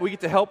only that, we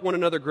get to help one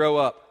another grow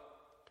up.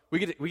 We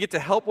get to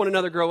help one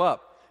another grow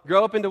up.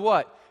 Grow up into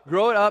what?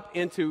 Grow it up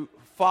into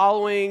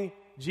following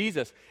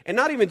Jesus. And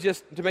not even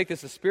just to make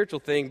this a spiritual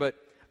thing, but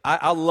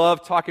I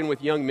love talking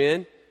with young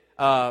men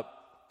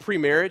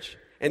pre-marriage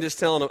and just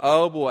telling them,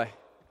 oh boy,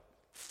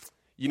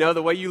 you know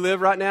the way you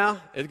live right now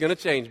is going to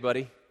change,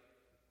 buddy.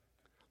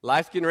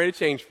 Life's getting ready to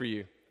change for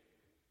you.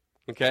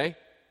 Okay?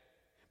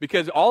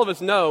 Because all of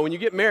us know when you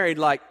get married,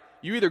 like,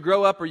 you either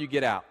grow up or you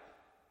get out.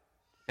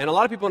 And a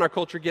lot of people in our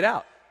culture get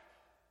out.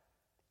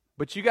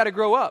 But you got to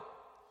grow up.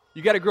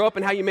 You got to grow up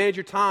in how you manage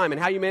your time and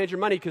how you manage your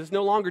money because it's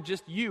no longer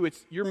just you.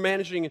 It's you're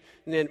managing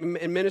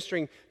and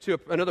ministering to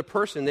another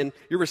person. Then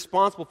you're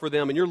responsible for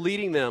them and you're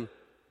leading them.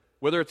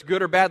 Whether it's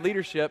good or bad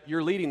leadership,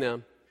 you're leading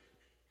them.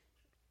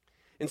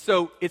 And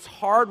so it's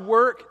hard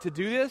work to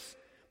do this,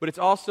 but it's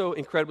also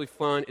incredibly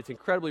fun. It's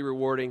incredibly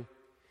rewarding.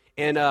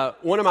 And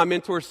one of my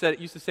mentors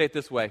used to say it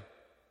this way.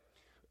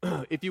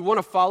 If you want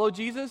to follow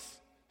Jesus,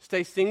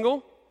 stay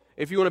single.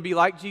 If you want to be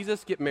like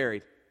Jesus, get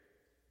married.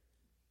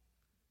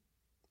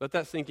 Let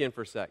that sink in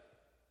for a sec.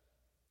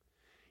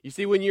 You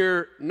see, when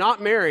you're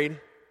not married,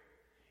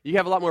 you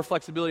have a lot more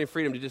flexibility and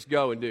freedom to just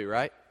go and do,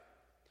 right?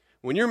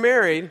 When you're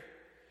married,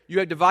 you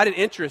have divided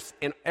interests,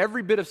 and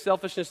every bit of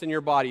selfishness in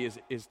your body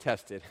is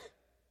tested.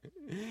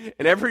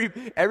 And every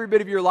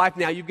bit of your life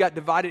now, you've got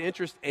divided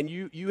interests, and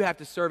you have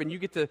to serve, and you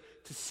get to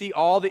see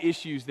all the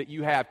issues that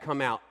you have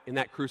come out in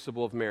that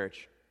crucible of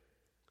marriage.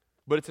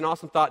 But it's an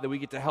awesome thought that we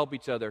get to help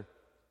each other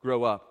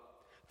grow up.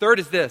 Third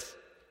is this,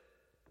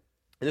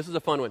 and this is a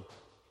fun one.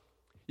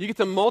 You get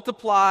to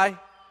multiply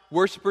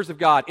worshipers of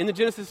God. In the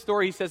Genesis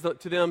story, he says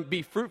to them,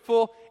 be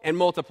fruitful and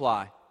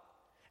multiply.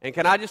 And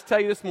can I just tell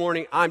you this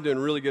morning, I'm doing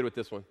really good with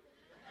this one.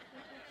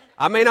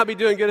 I may not be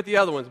doing good at the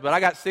other ones, but I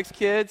got 6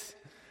 kids.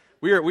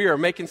 We are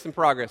making some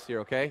progress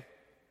here, okay?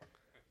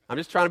 I'm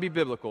just trying to be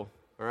biblical,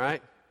 all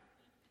right?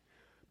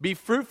 Be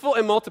fruitful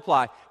and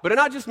multiply. But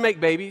not just make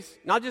babies,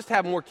 not just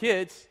have more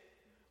kids,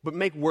 but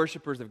make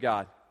worshipers of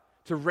God.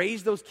 To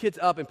raise those kids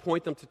up and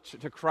point them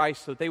to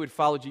Christ so that they would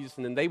follow Jesus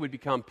and then they would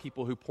become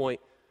people who point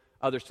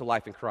others to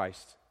life in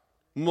Christ.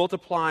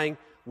 Multiplying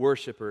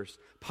worshipers.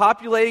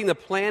 Populating the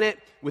planet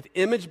with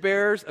image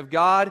bearers of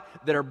God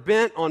that are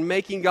bent on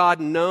making God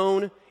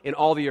known in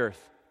all the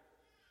earth.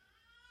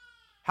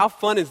 How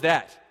fun is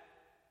that?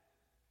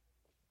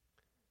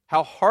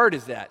 How hard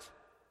is that?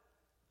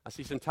 I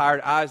see some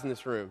tired eyes in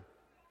this room.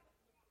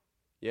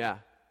 Yeah.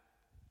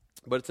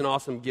 But it's an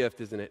awesome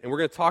gift, isn't it? And we're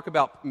going to talk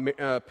about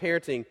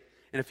parenting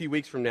in a few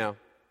weeks from now.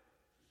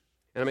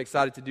 And I'm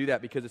excited to do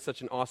that because it's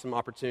such an awesome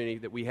opportunity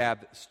that we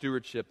have,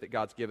 stewardship that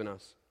God's given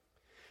us.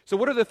 So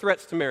what are the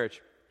threats to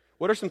marriage?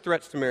 What are some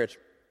threats to marriage?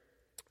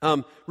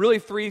 Really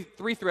three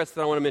threats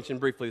that I want to mention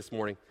briefly this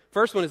morning.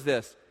 First one is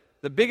this.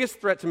 The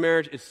biggest threat to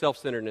marriage is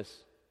self-centeredness.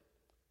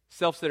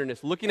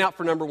 Self-centeredness, looking out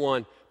for number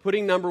one,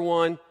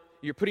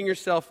 you're putting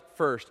yourself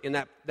first in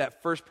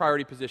that first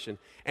priority position.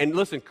 And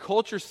listen,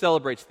 culture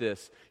celebrates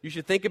this. You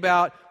should think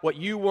about what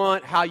you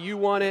want, how you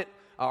want it.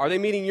 Are they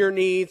meeting your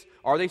needs?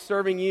 Are they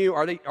serving you?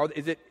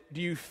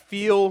 Do you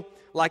feel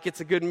like it's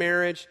a good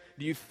marriage?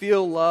 Do you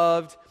feel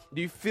loved?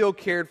 Do you feel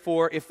cared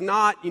for? If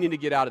not, you need to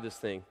get out of this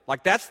thing.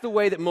 Like, that's the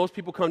way that most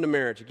people come to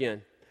marriage,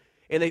 again.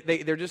 And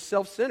they're just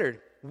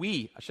self-centered.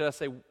 We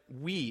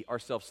are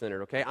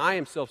self-centered, okay? I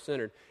am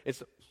self-centered.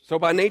 So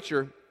by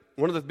nature,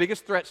 one of the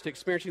biggest threats to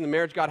experiencing the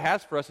marriage God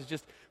has for us is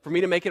just for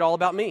me to make it all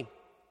about me.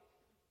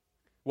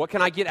 What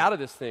can I get out of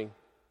this thing?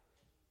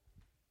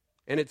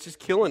 And it's just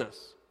killing us.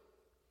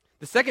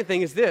 The second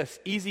thing is this,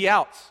 easy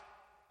outs.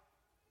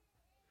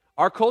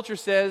 Our culture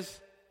says,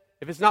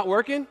 if it's not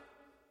working,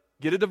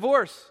 get a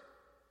divorce.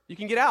 You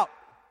can get out.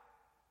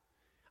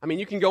 I mean,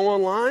 you can go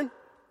online,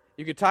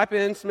 you can type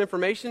in some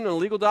information in a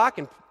legal doc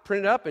and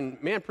print it up,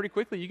 and man, pretty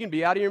quickly you can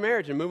be out of your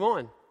marriage and move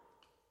on.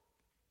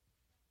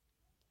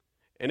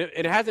 And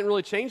it hasn't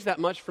really changed that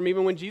much from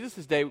even when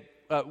Jesus' day,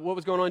 what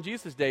was going on in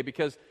Jesus' day,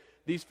 because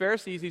these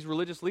Pharisees, these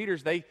religious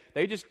leaders, they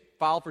just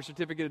filed for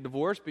certificate of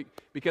divorce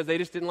because they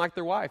just didn't like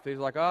their wife. They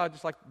were like, I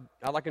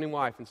like a new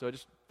wife, and so I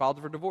just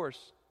filed for divorce.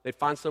 They'd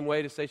find some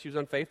way to say she was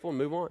unfaithful and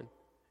move on.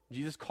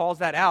 Jesus calls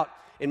that out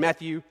in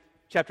Matthew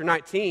chapter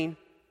 19,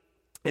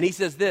 and he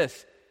says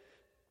this,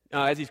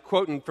 as he's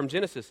quoting from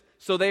Genesis,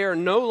 so they are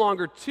no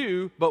longer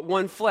two, but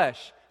one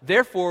flesh.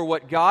 Therefore,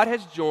 what God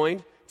has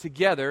joined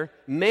together,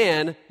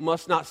 man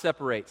must not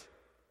separate.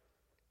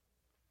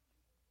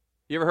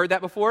 You ever heard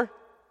that before?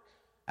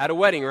 At a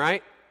wedding,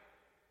 right?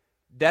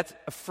 That's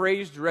a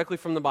phrase directly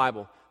from the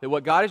Bible, that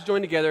what God has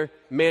joined together,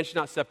 man should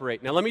not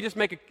separate. Now, let me just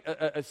make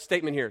a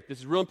statement here. This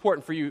is real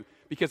important for you,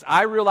 because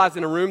I realize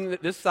in a room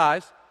this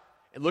size,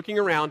 and looking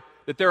around,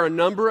 that there are a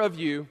number of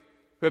you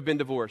who have been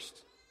divorced,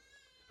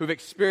 who have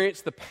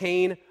experienced the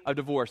pain of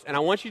divorce. And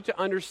I want you to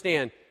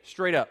understand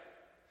straight up,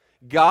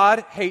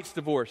 God hates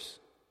divorce.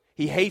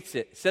 He hates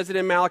it. It says it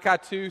in Malachi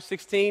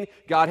 2:16.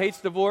 God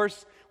hates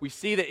divorce. We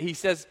see that he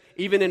says,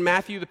 even in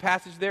Matthew, the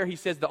passage there, he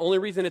says the only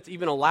reason it's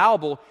even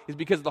allowable is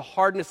because of the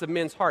hardness of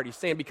men's heart. He's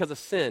saying because of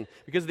sin,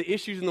 because of the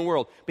issues in the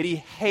world. But he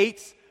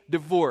hates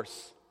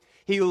divorce.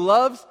 He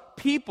loves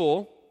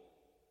people,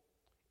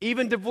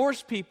 even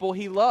divorced people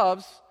he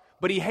loves,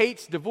 but he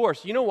hates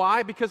divorce. You know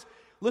why? Because,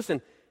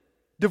 listen,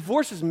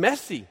 divorce is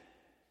messy.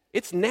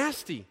 It's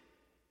nasty.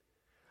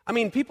 I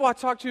mean, people I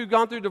talk to who've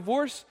gone through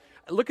divorce,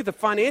 look at the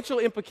financial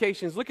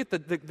implications. Look at the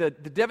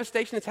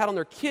devastation it's had on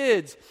their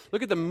kids.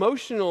 Look at the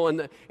emotional and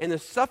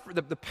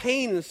the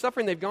pain and the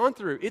suffering they've gone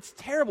through. It's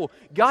terrible.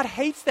 God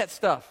hates that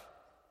stuff.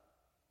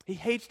 He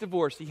hates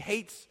divorce. He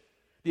hates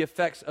the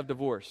effects of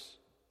divorce.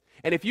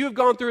 And if you have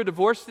gone through a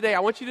divorce today, I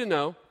want you to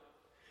know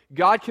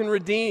God can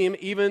redeem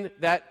even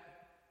that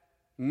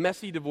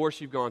messy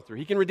divorce you've gone through.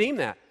 He can redeem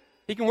that.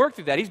 He can work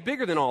through that. He's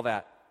bigger than all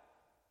that.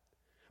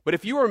 But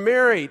if you are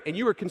married and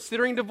you are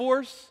considering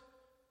divorce,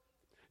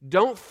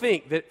 don't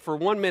think that for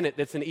 1 minute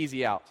that's an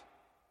easy out.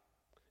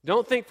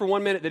 Don't think for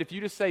 1 minute that if you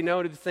just say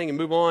no to this thing and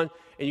move on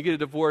and you get a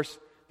divorce,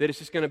 that it's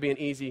just going to be an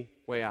easy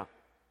way out.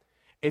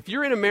 If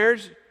you're in a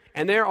marriage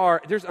and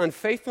there's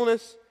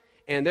unfaithfulness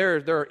and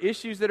there are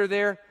issues that are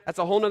there, that's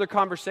a whole other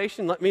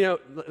conversation. Let me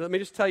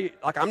just tell you,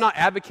 like, I'm not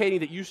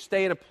advocating that you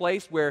stay in a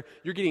place where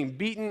you're getting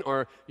beaten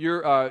or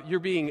you're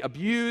being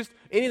abused,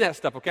 any of that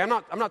stuff, okay? I'm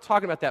not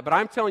talking about that, but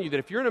I'm telling you that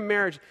if you're in a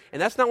marriage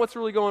and that's not what's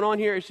really going on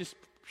here, it's just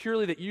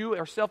purely that you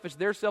are selfish,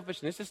 they're selfish,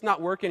 and it's just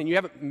not working, and you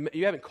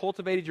haven't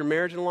cultivated your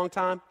marriage in a long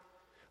time,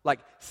 like,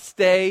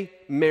 stay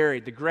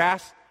married. The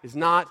grass is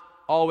not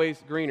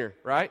always greener,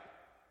 right?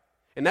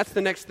 And that's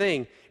the next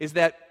thing, is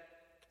that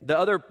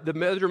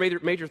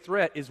the major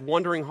threat is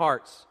wandering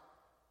hearts.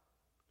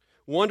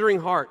 Wandering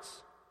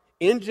hearts.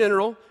 In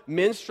general,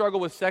 men struggle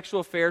with sexual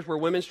affairs where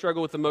women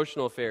struggle with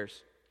emotional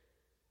affairs.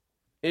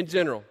 In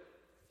general.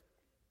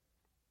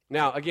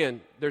 Now,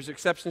 again, there's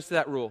exceptions to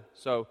that rule,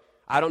 so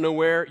I don't know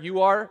where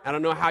you are. I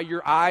don't know how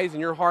your eyes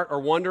and your heart are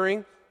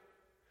wandering.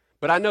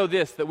 But I know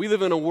this, that we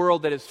live in a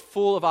world that is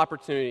full of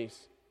opportunities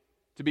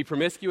to be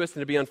promiscuous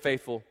and to be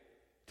unfaithful,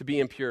 to be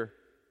impure.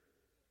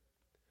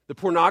 The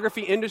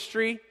pornography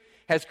industry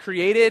has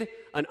created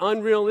an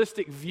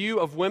unrealistic view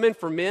of women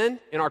for men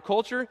in our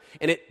culture,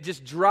 and it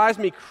just drives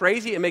me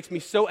crazy. It makes me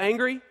so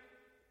angry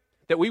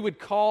that we would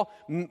call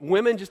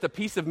women just a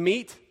piece of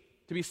meat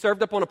to be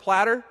served up on a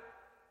platter.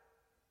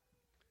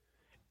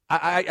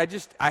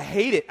 I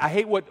hate it. I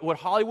hate what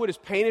Hollywood has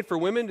painted for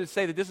women to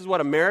say that this is what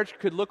a marriage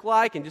could look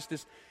like, and it's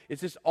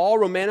just all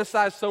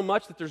romanticized so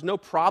much that there's no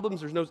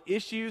problems, there's no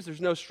issues,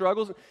 there's no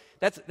struggles.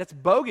 That's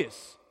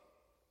bogus.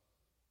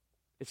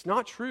 It's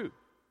not true.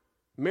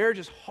 Marriage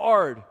is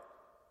hard,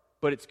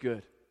 but it's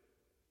good.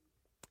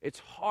 It's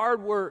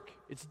hard work.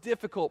 It's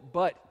difficult,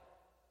 but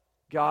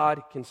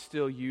God can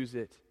still use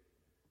it.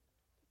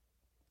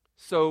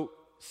 So,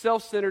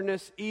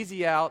 self-centeredness,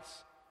 easy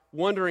outs,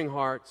 wondering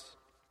hearts.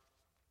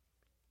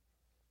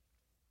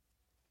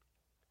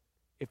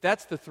 If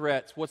that's the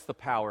threats, what's the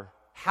power?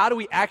 How do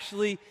we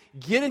actually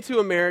get into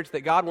a marriage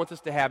that God wants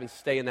us to have and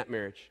stay in that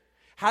marriage?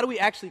 How do we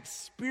actually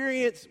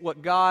experience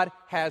what God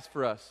has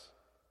for us?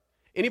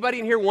 Anybody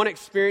in here want to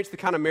experience the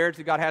kind of marriage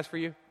that God has for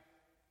you?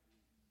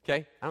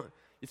 Okay?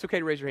 It's okay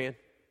to raise your hand.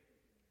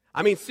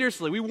 I mean,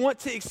 seriously, we want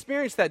to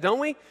experience that, don't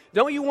we?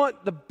 Don't you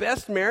want the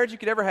best marriage you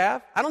could ever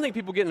have? I don't think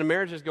people get into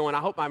marriages going, I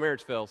hope my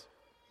marriage fails.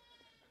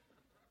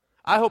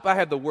 I hope I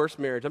have the worst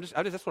marriage.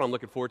 That's what I'm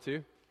looking forward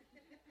to.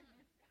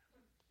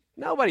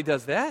 Nobody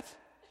does that.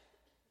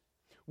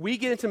 We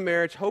get into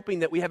marriage hoping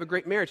that we have a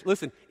great marriage.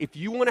 Listen, if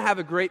you want to have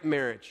a great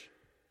marriage,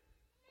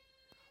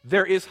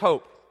 there is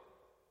hope.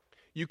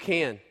 You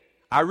can.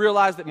 I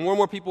realize that more and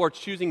more people are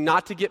choosing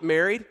not to get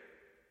married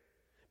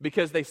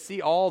because they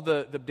see all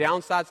the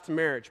downsides to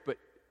marriage. But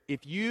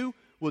if you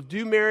will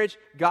do marriage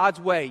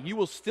God's way, you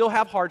will still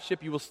have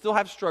hardship, you will still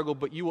have struggle,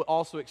 but you will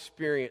also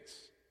experience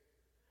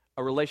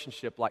a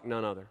relationship like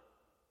none other.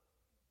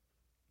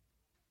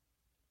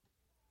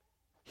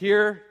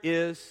 Here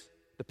is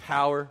the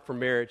power for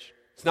marriage.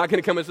 It's not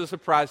going to come as a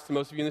surprise to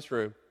most of you in this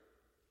room.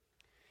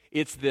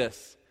 It's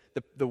this,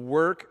 the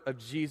work of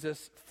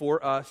Jesus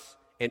for us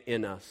and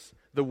in us.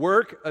 The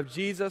work of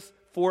Jesus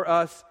for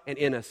us and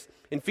in us.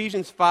 In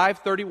Ephesians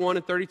 5:31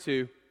 and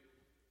 32,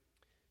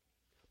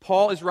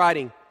 Paul is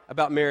writing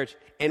about marriage.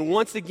 And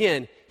once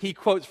again, he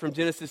quotes from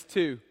Genesis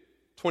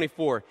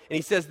 2:24. And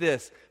he says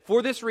this,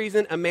 "For this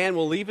reason, a man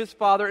will leave his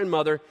father and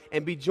mother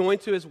and be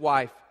joined to his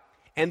wife,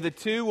 and the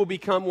two will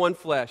become one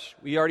flesh."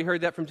 We already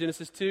heard that from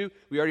Genesis 2.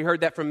 We already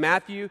heard that from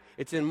Matthew.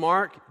 It's in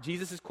Mark.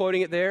 Jesus is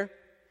quoting it there.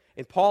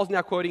 And Paul's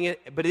now quoting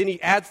it, but then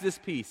he adds this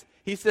piece.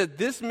 He said,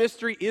 "This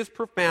mystery is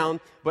profound,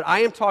 but I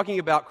am talking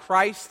about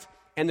Christ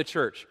and the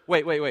church."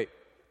 Wait.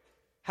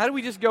 How do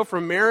we just go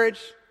from marriage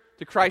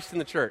to Christ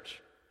and the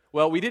church?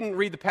 Well, we didn't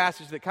read the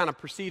passage that kind of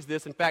precedes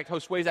this. In fact,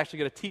 Josue is actually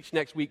going to teach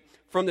next week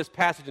from this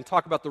passage and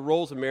talk about the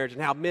roles of marriage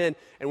and how men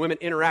and women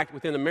interact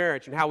within the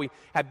marriage and how we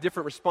have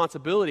different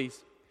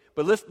responsibilities.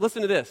 But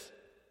listen to this.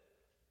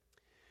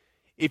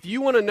 If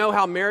you want to know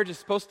how marriage is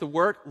supposed to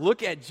work,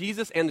 look at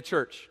Jesus and the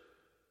church.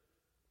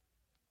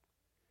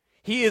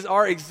 He is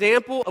our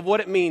example of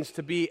what it means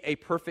to be a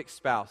perfect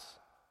spouse.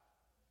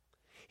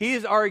 He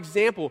is our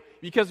example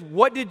because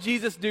what did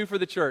Jesus do for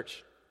the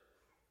church?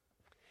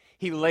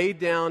 He laid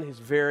down his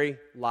very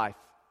life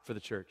for the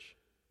church.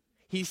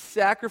 He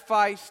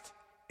sacrificed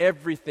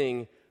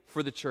everything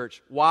for the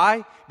church.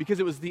 Why?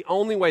 Because it was the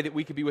only way that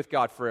we could be with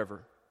God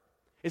forever.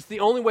 It's the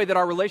only way that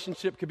our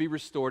relationship could be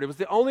restored. It was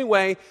the only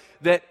way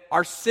that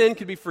our sin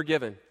could be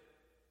forgiven.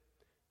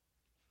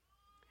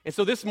 And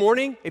so this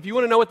morning, if you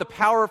want to know what the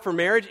power for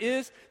marriage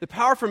is, the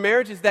power for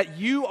marriage is that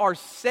you are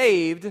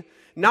saved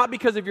not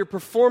because of your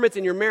performance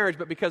in your marriage,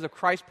 but because of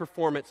Christ's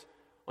performance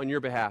on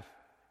your behalf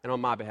and on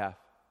my behalf.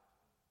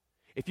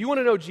 If you want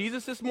to know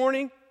Jesus this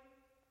morning,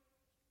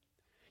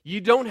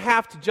 you don't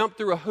have to jump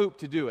through a hoop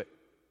to do it.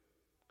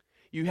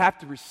 You have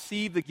to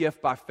receive the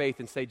gift by faith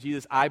and say,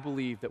 "Jesus, I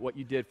believe that what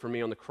you did for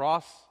me on the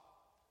cross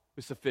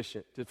was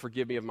sufficient to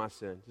forgive me of my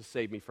sin, to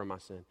save me from my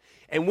sin."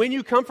 And when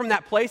you come from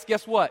that place,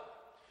 guess what?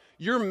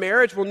 Your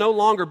marriage will no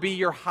longer be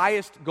your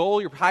highest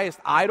goal, your highest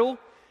idol.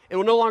 It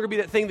will no longer be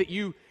that thing that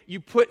you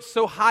put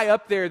so high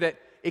up there that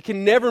it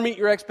can never meet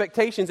your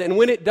expectations. And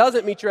when it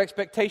doesn't meet your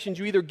expectations,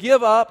 you either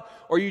give up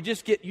or you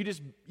just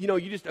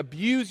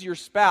abuse your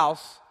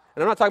spouse.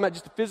 And I'm not talking about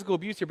just physical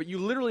abuse here, but you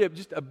literally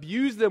just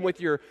abuse them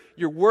with your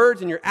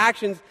words and your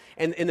actions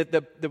and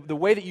the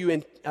way that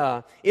you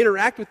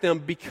interact with them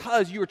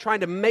because you are trying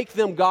to make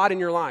them God in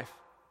your life.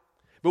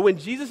 But when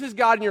Jesus is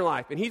God in your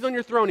life and He's on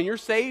your throne and you're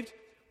saved,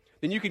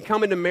 then you can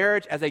come into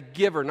marriage as a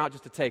giver, not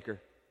just a taker.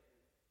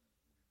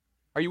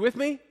 Are you with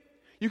me?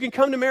 You can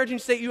come to marriage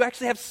and say you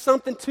actually have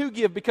something to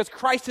give because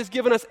Christ has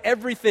given us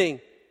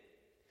everything.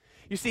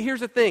 You see,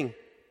 here's the thing.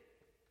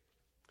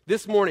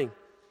 This morning,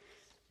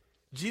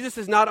 Jesus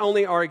is not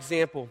only our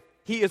example,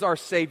 He is our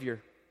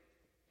Savior.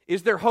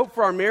 Is there hope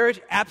for our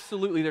marriage?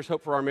 Absolutely, there's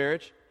hope for our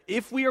marriage.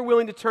 If we are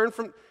willing to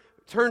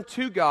turn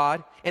to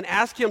God and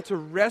ask Him to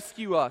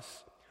rescue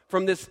us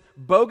from this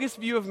bogus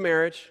view of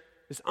marriage,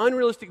 this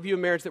unrealistic view of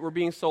marriage that we're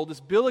being sold, this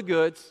bill of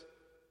goods,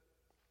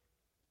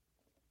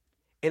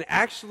 and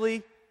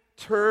actually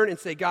turn and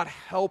say, "God,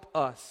 help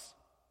us."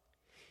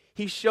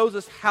 He shows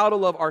us how to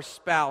love our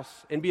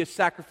spouse and be a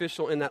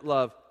sacrificial in that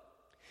love.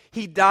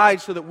 He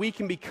died so that we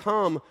can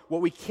become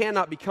what we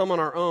cannot become on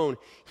our own.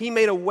 He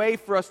made a way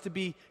for us to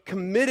be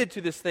committed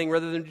to this thing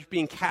rather than just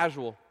being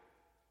casual.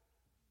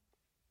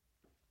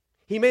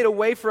 He made a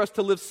way for us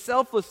to live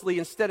selflessly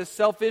instead of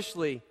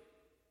selfishly,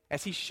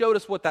 as he showed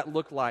us what that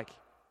looked like.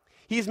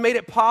 He's made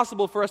it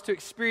possible for us to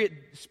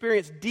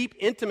experience deep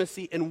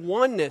intimacy and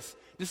oneness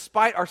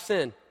despite our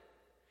sin,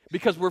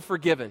 because we're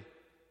forgiven.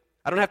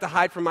 I don't have to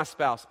hide from my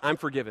spouse. I'm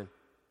forgiven.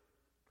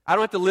 I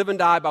don't have to live and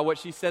die by what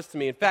she says to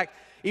me. In fact,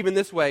 even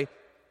this way,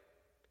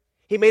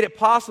 he made it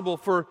possible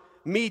for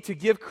me to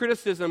give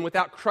criticism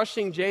without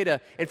crushing Jada,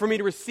 and for me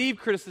to receive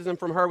criticism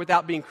from her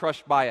without being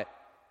crushed by it.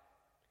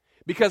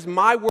 Because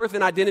my worth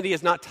and identity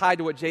is not tied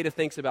to what Jada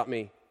thinks about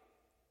me.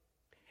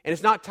 And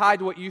it's not tied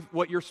to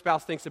what your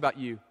spouse thinks about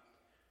you.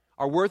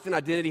 Our worth and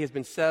identity has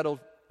been settled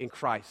in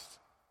Christ.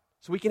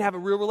 So we can have a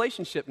real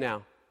relationship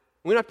now.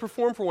 We don't have to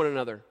perform for one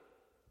another.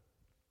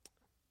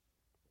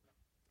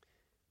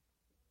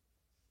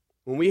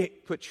 When we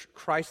put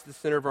Christ at the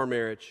center of our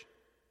marriage,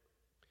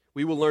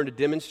 we will learn to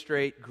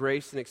demonstrate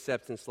grace and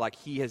acceptance like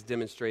he has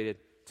demonstrated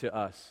to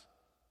us.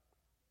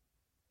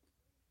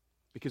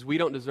 Because we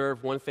don't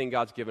deserve one thing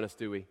God's given us,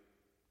 do we?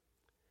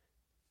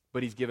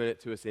 But he's given it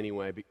to us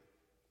anyway.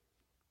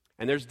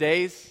 And there's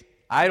days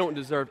I don't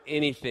deserve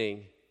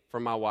anything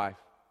from my wife.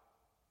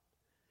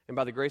 And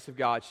by the grace of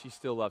God, she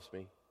still loves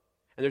me.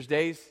 And there's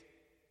days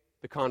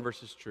the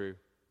converse is true.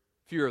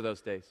 Fewer of those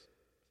days.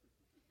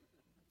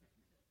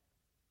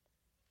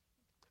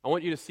 I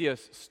want you to see a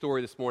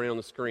story this morning on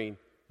the screen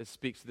that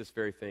speaks to this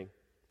very thing.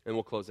 And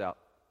we'll close out.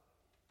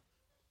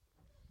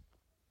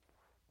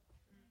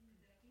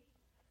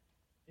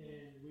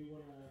 And we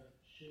want to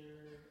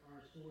share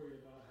our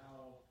story about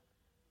how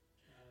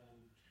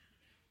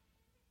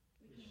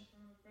we came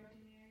from a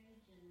broken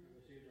marriage and we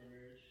saved our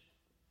marriage.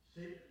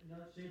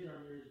 Not saved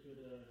our marriage,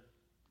 but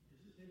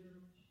is it saved our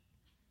marriage?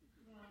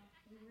 well,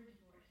 we were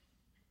divorced.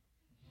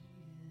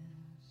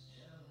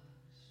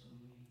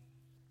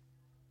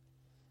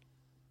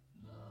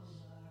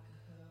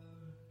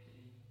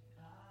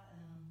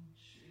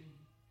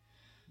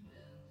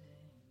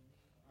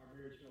 Our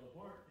marriage fell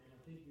apart, and I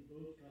think we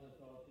both kind of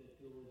thought that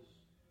there was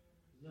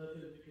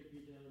nothing that could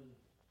be done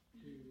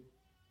to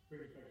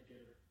bring it back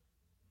together.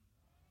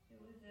 It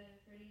was a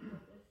pretty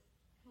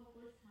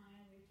hopeless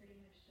time. We pretty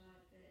much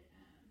thought that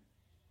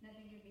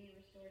nothing could be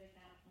restored at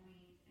that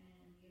point,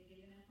 and we had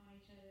given up on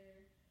each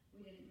other.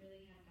 We didn't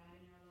really have God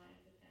in our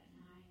lives at that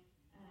time.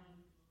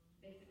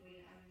 Basically,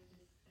 I was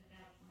just, at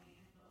that point,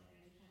 I felt like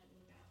I just had to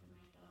look out for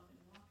myself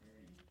and Walker,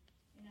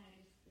 and I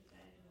just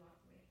decided to walk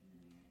away from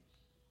the marriage.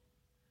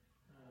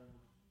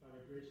 By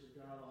the grace of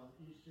God, on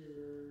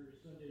Easter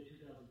Sunday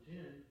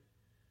 2010,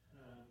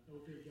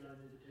 Ophir got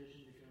an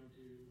invitation to come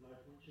to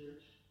Life Point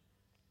Church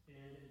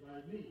and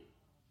invited me.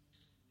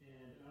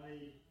 And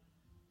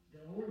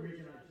the only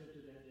reason I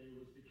accepted that day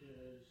was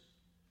because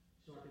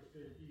so I could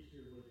spend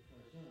Easter with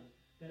our son.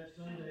 That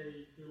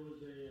Sunday, there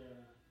was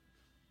a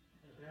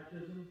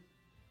baptism,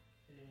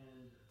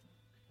 and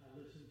I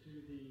listened to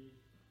the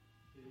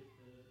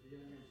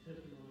young man's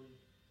testimony,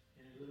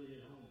 and it really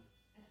hit home.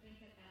 I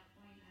think at that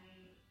point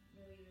I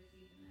really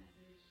received the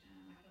message.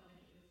 I felt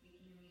like it was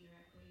speaking to me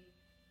directly,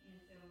 and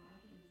so I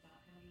couldn't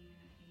stop coming, and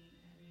I came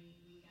every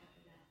week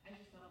after that. I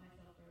just felt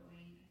myself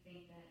growing. I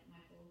think that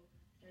Michael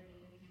started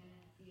to kind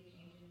of see a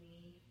change in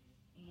me,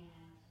 and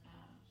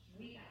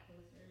we got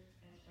closer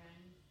as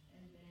friends,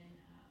 and then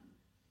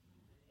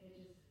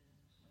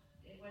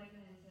it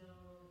wasn't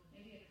until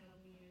maybe a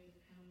couple years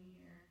of coming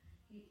here,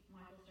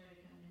 Michael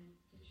started coming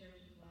to church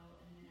as well,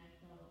 and then I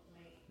felt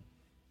like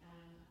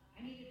I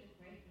needed to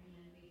pray for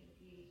him because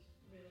he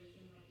really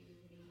seemed like he was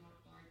hitting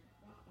rock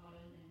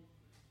bottom,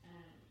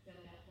 and so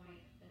at that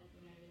point, that's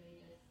when I really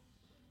just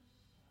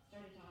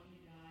started talking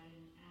to God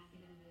and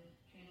asking him to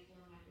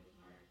transform Michael's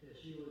heart. Yeah,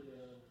 she would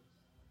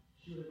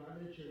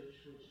invite me to church,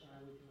 which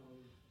I would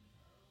come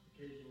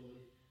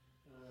occasionally,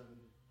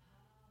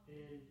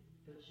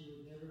 but she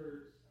would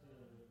never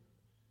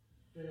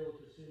fail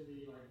to send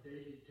me like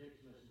daily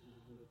text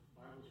messages with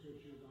Bible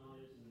scriptures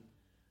on it, and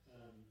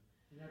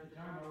at the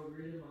time I would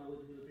read them, I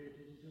wouldn't really pay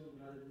attention to them,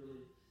 but I didn't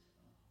really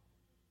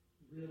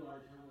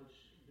realize how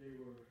much they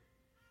were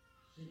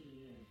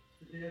sinking in.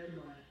 The day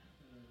after my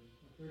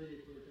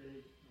 30th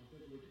birthday, on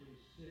February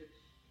 26,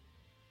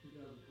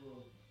 2012,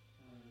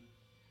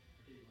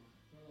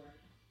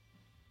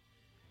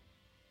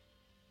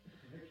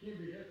 I can't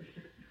be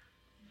happier.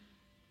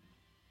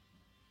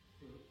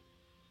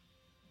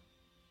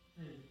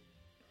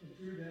 And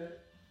through that,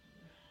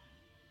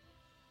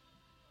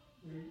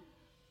 we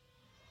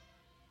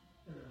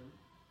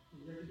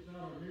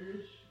reconciled our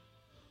marriage,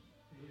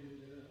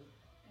 and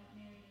Got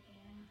married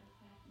again this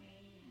past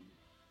May, and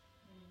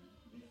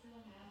we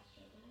still have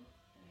struggles,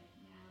 but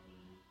now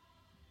we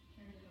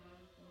turn to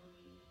God before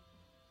we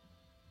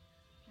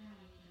turn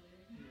on each other.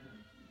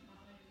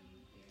 Not like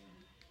we used to, and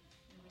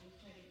we just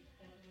try to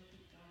definitely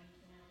keep God in the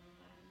center of our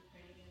lives. We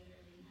pray together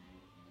every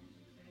night, and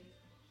we pray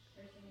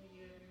first thing we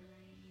do every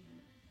morning,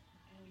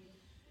 and we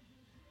just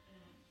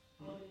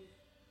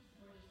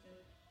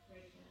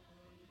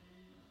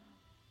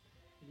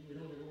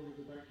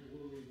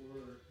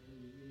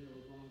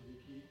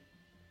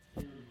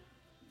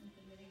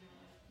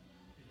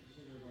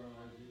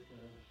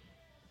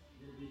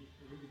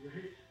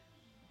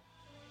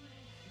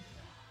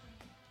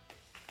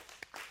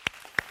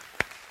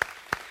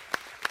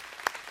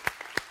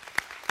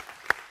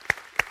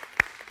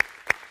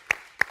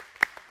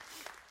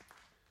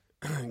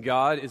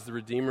God is the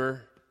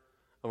Redeemer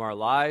of our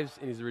lives,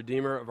 and He's the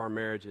Redeemer of our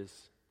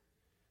marriages.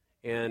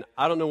 And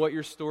I don't know what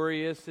your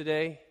story is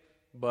today,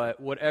 but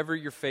whatever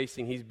you're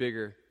facing, He's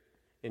bigger,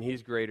 and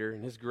He's greater,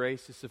 and His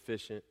grace is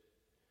sufficient.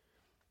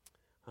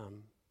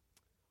 I'm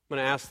going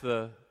to ask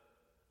the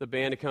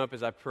band to come up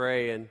as I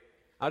pray, and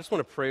I just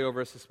want to pray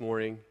over us this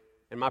morning.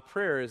 And my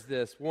prayer is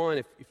this. One,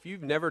 if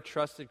you've never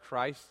trusted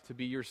Christ to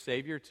be your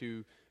Savior,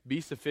 to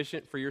be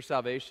sufficient for your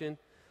salvation,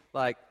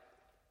 like,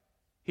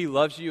 He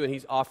loves you and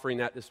He's offering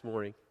that this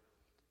morning.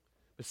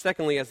 But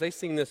secondly, as they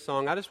sing this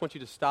song, I just want you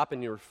to stop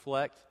and you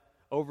reflect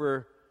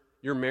over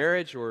your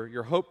marriage or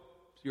your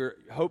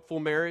hopeful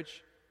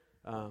marriage.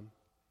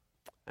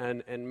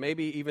 And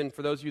maybe even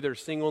for those of you that are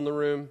single in the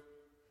room,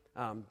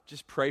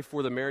 just pray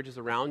for the marriages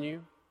around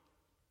you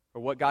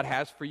or what God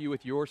has for you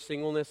with your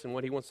singleness and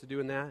what He wants to do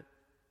in that.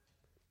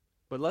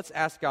 But let's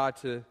ask God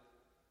to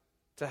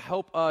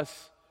help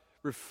us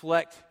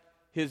reflect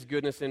His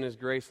goodness and His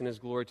grace and His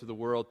glory to the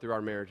world through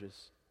our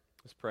marriages.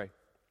 Let's pray.